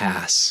come to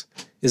pass.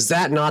 Is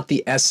that not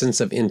the essence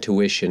of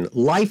intuition?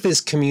 Life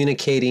is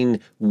communicating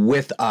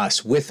with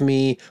us, with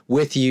me,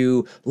 with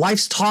you.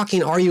 Life's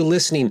talking. Are you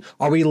listening?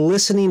 Are we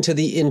listening to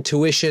the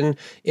intuition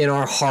in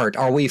our heart?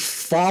 Are we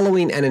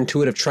following an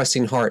intuitive,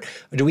 trusting heart?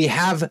 Do we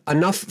have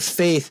enough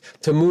faith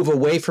to move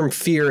away from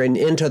fear and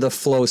into the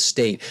flow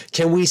state?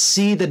 Can we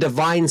see the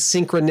divine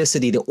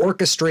synchronicity, the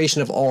orchestration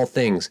of all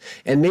things?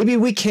 And maybe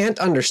we can't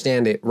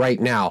understand it right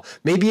now.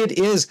 Maybe it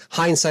is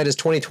hindsight is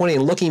 2020,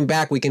 and looking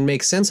back, we can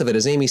make sense of it.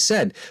 As Amy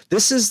said,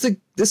 this is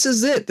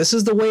it. This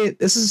is the way.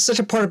 This is such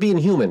a part of being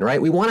human, right?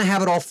 We want to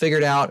have it all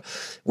figured out.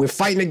 We're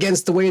fighting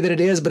against the way that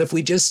it is, but if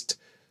we just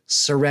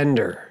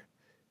surrender,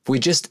 if we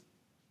just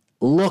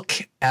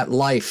look at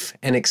life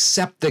and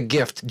accept the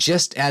gift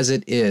just as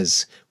it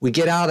is, we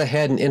get out of the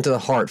head and into the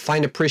heart,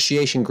 find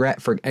appreciation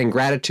and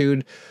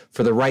gratitude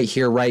for the right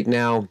here, right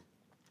now.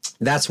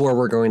 That's where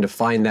we're going to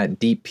find that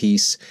deep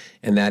peace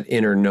and that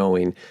inner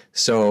knowing.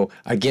 So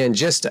again,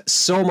 just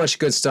so much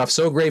good stuff.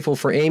 So grateful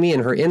for Amy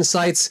and her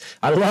insights.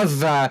 I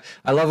love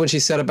what she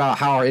said about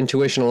how our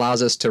intuition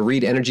allows us to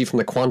read energy from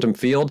the quantum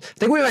field. I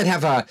think we might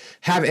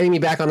have Amy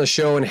back on the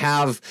show and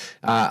have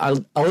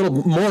a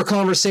little more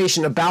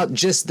conversation about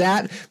just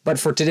that. But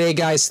for today,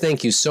 guys,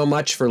 thank you so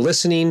much for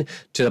listening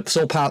to the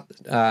Soul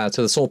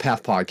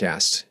Path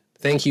podcast.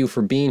 Thank you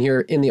for being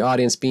here in the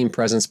audience, being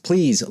present.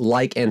 Please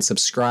like and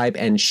subscribe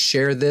and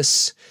share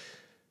this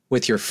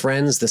with your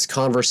friends, this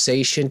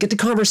conversation. Get the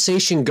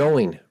conversation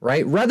going,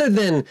 right? Rather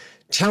than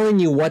telling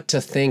you what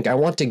to think, I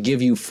want to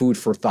give you food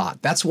for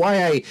thought. That's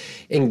why I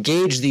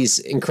engage these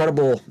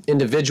incredible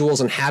individuals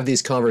and have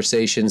these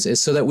conversations, is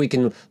so that we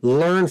can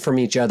learn from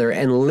each other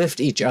and lift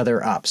each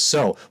other up.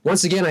 So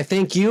once again, I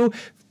thank you,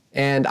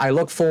 and I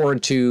look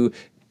forward to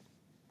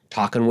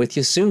talking with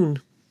you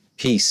soon.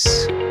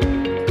 Peace.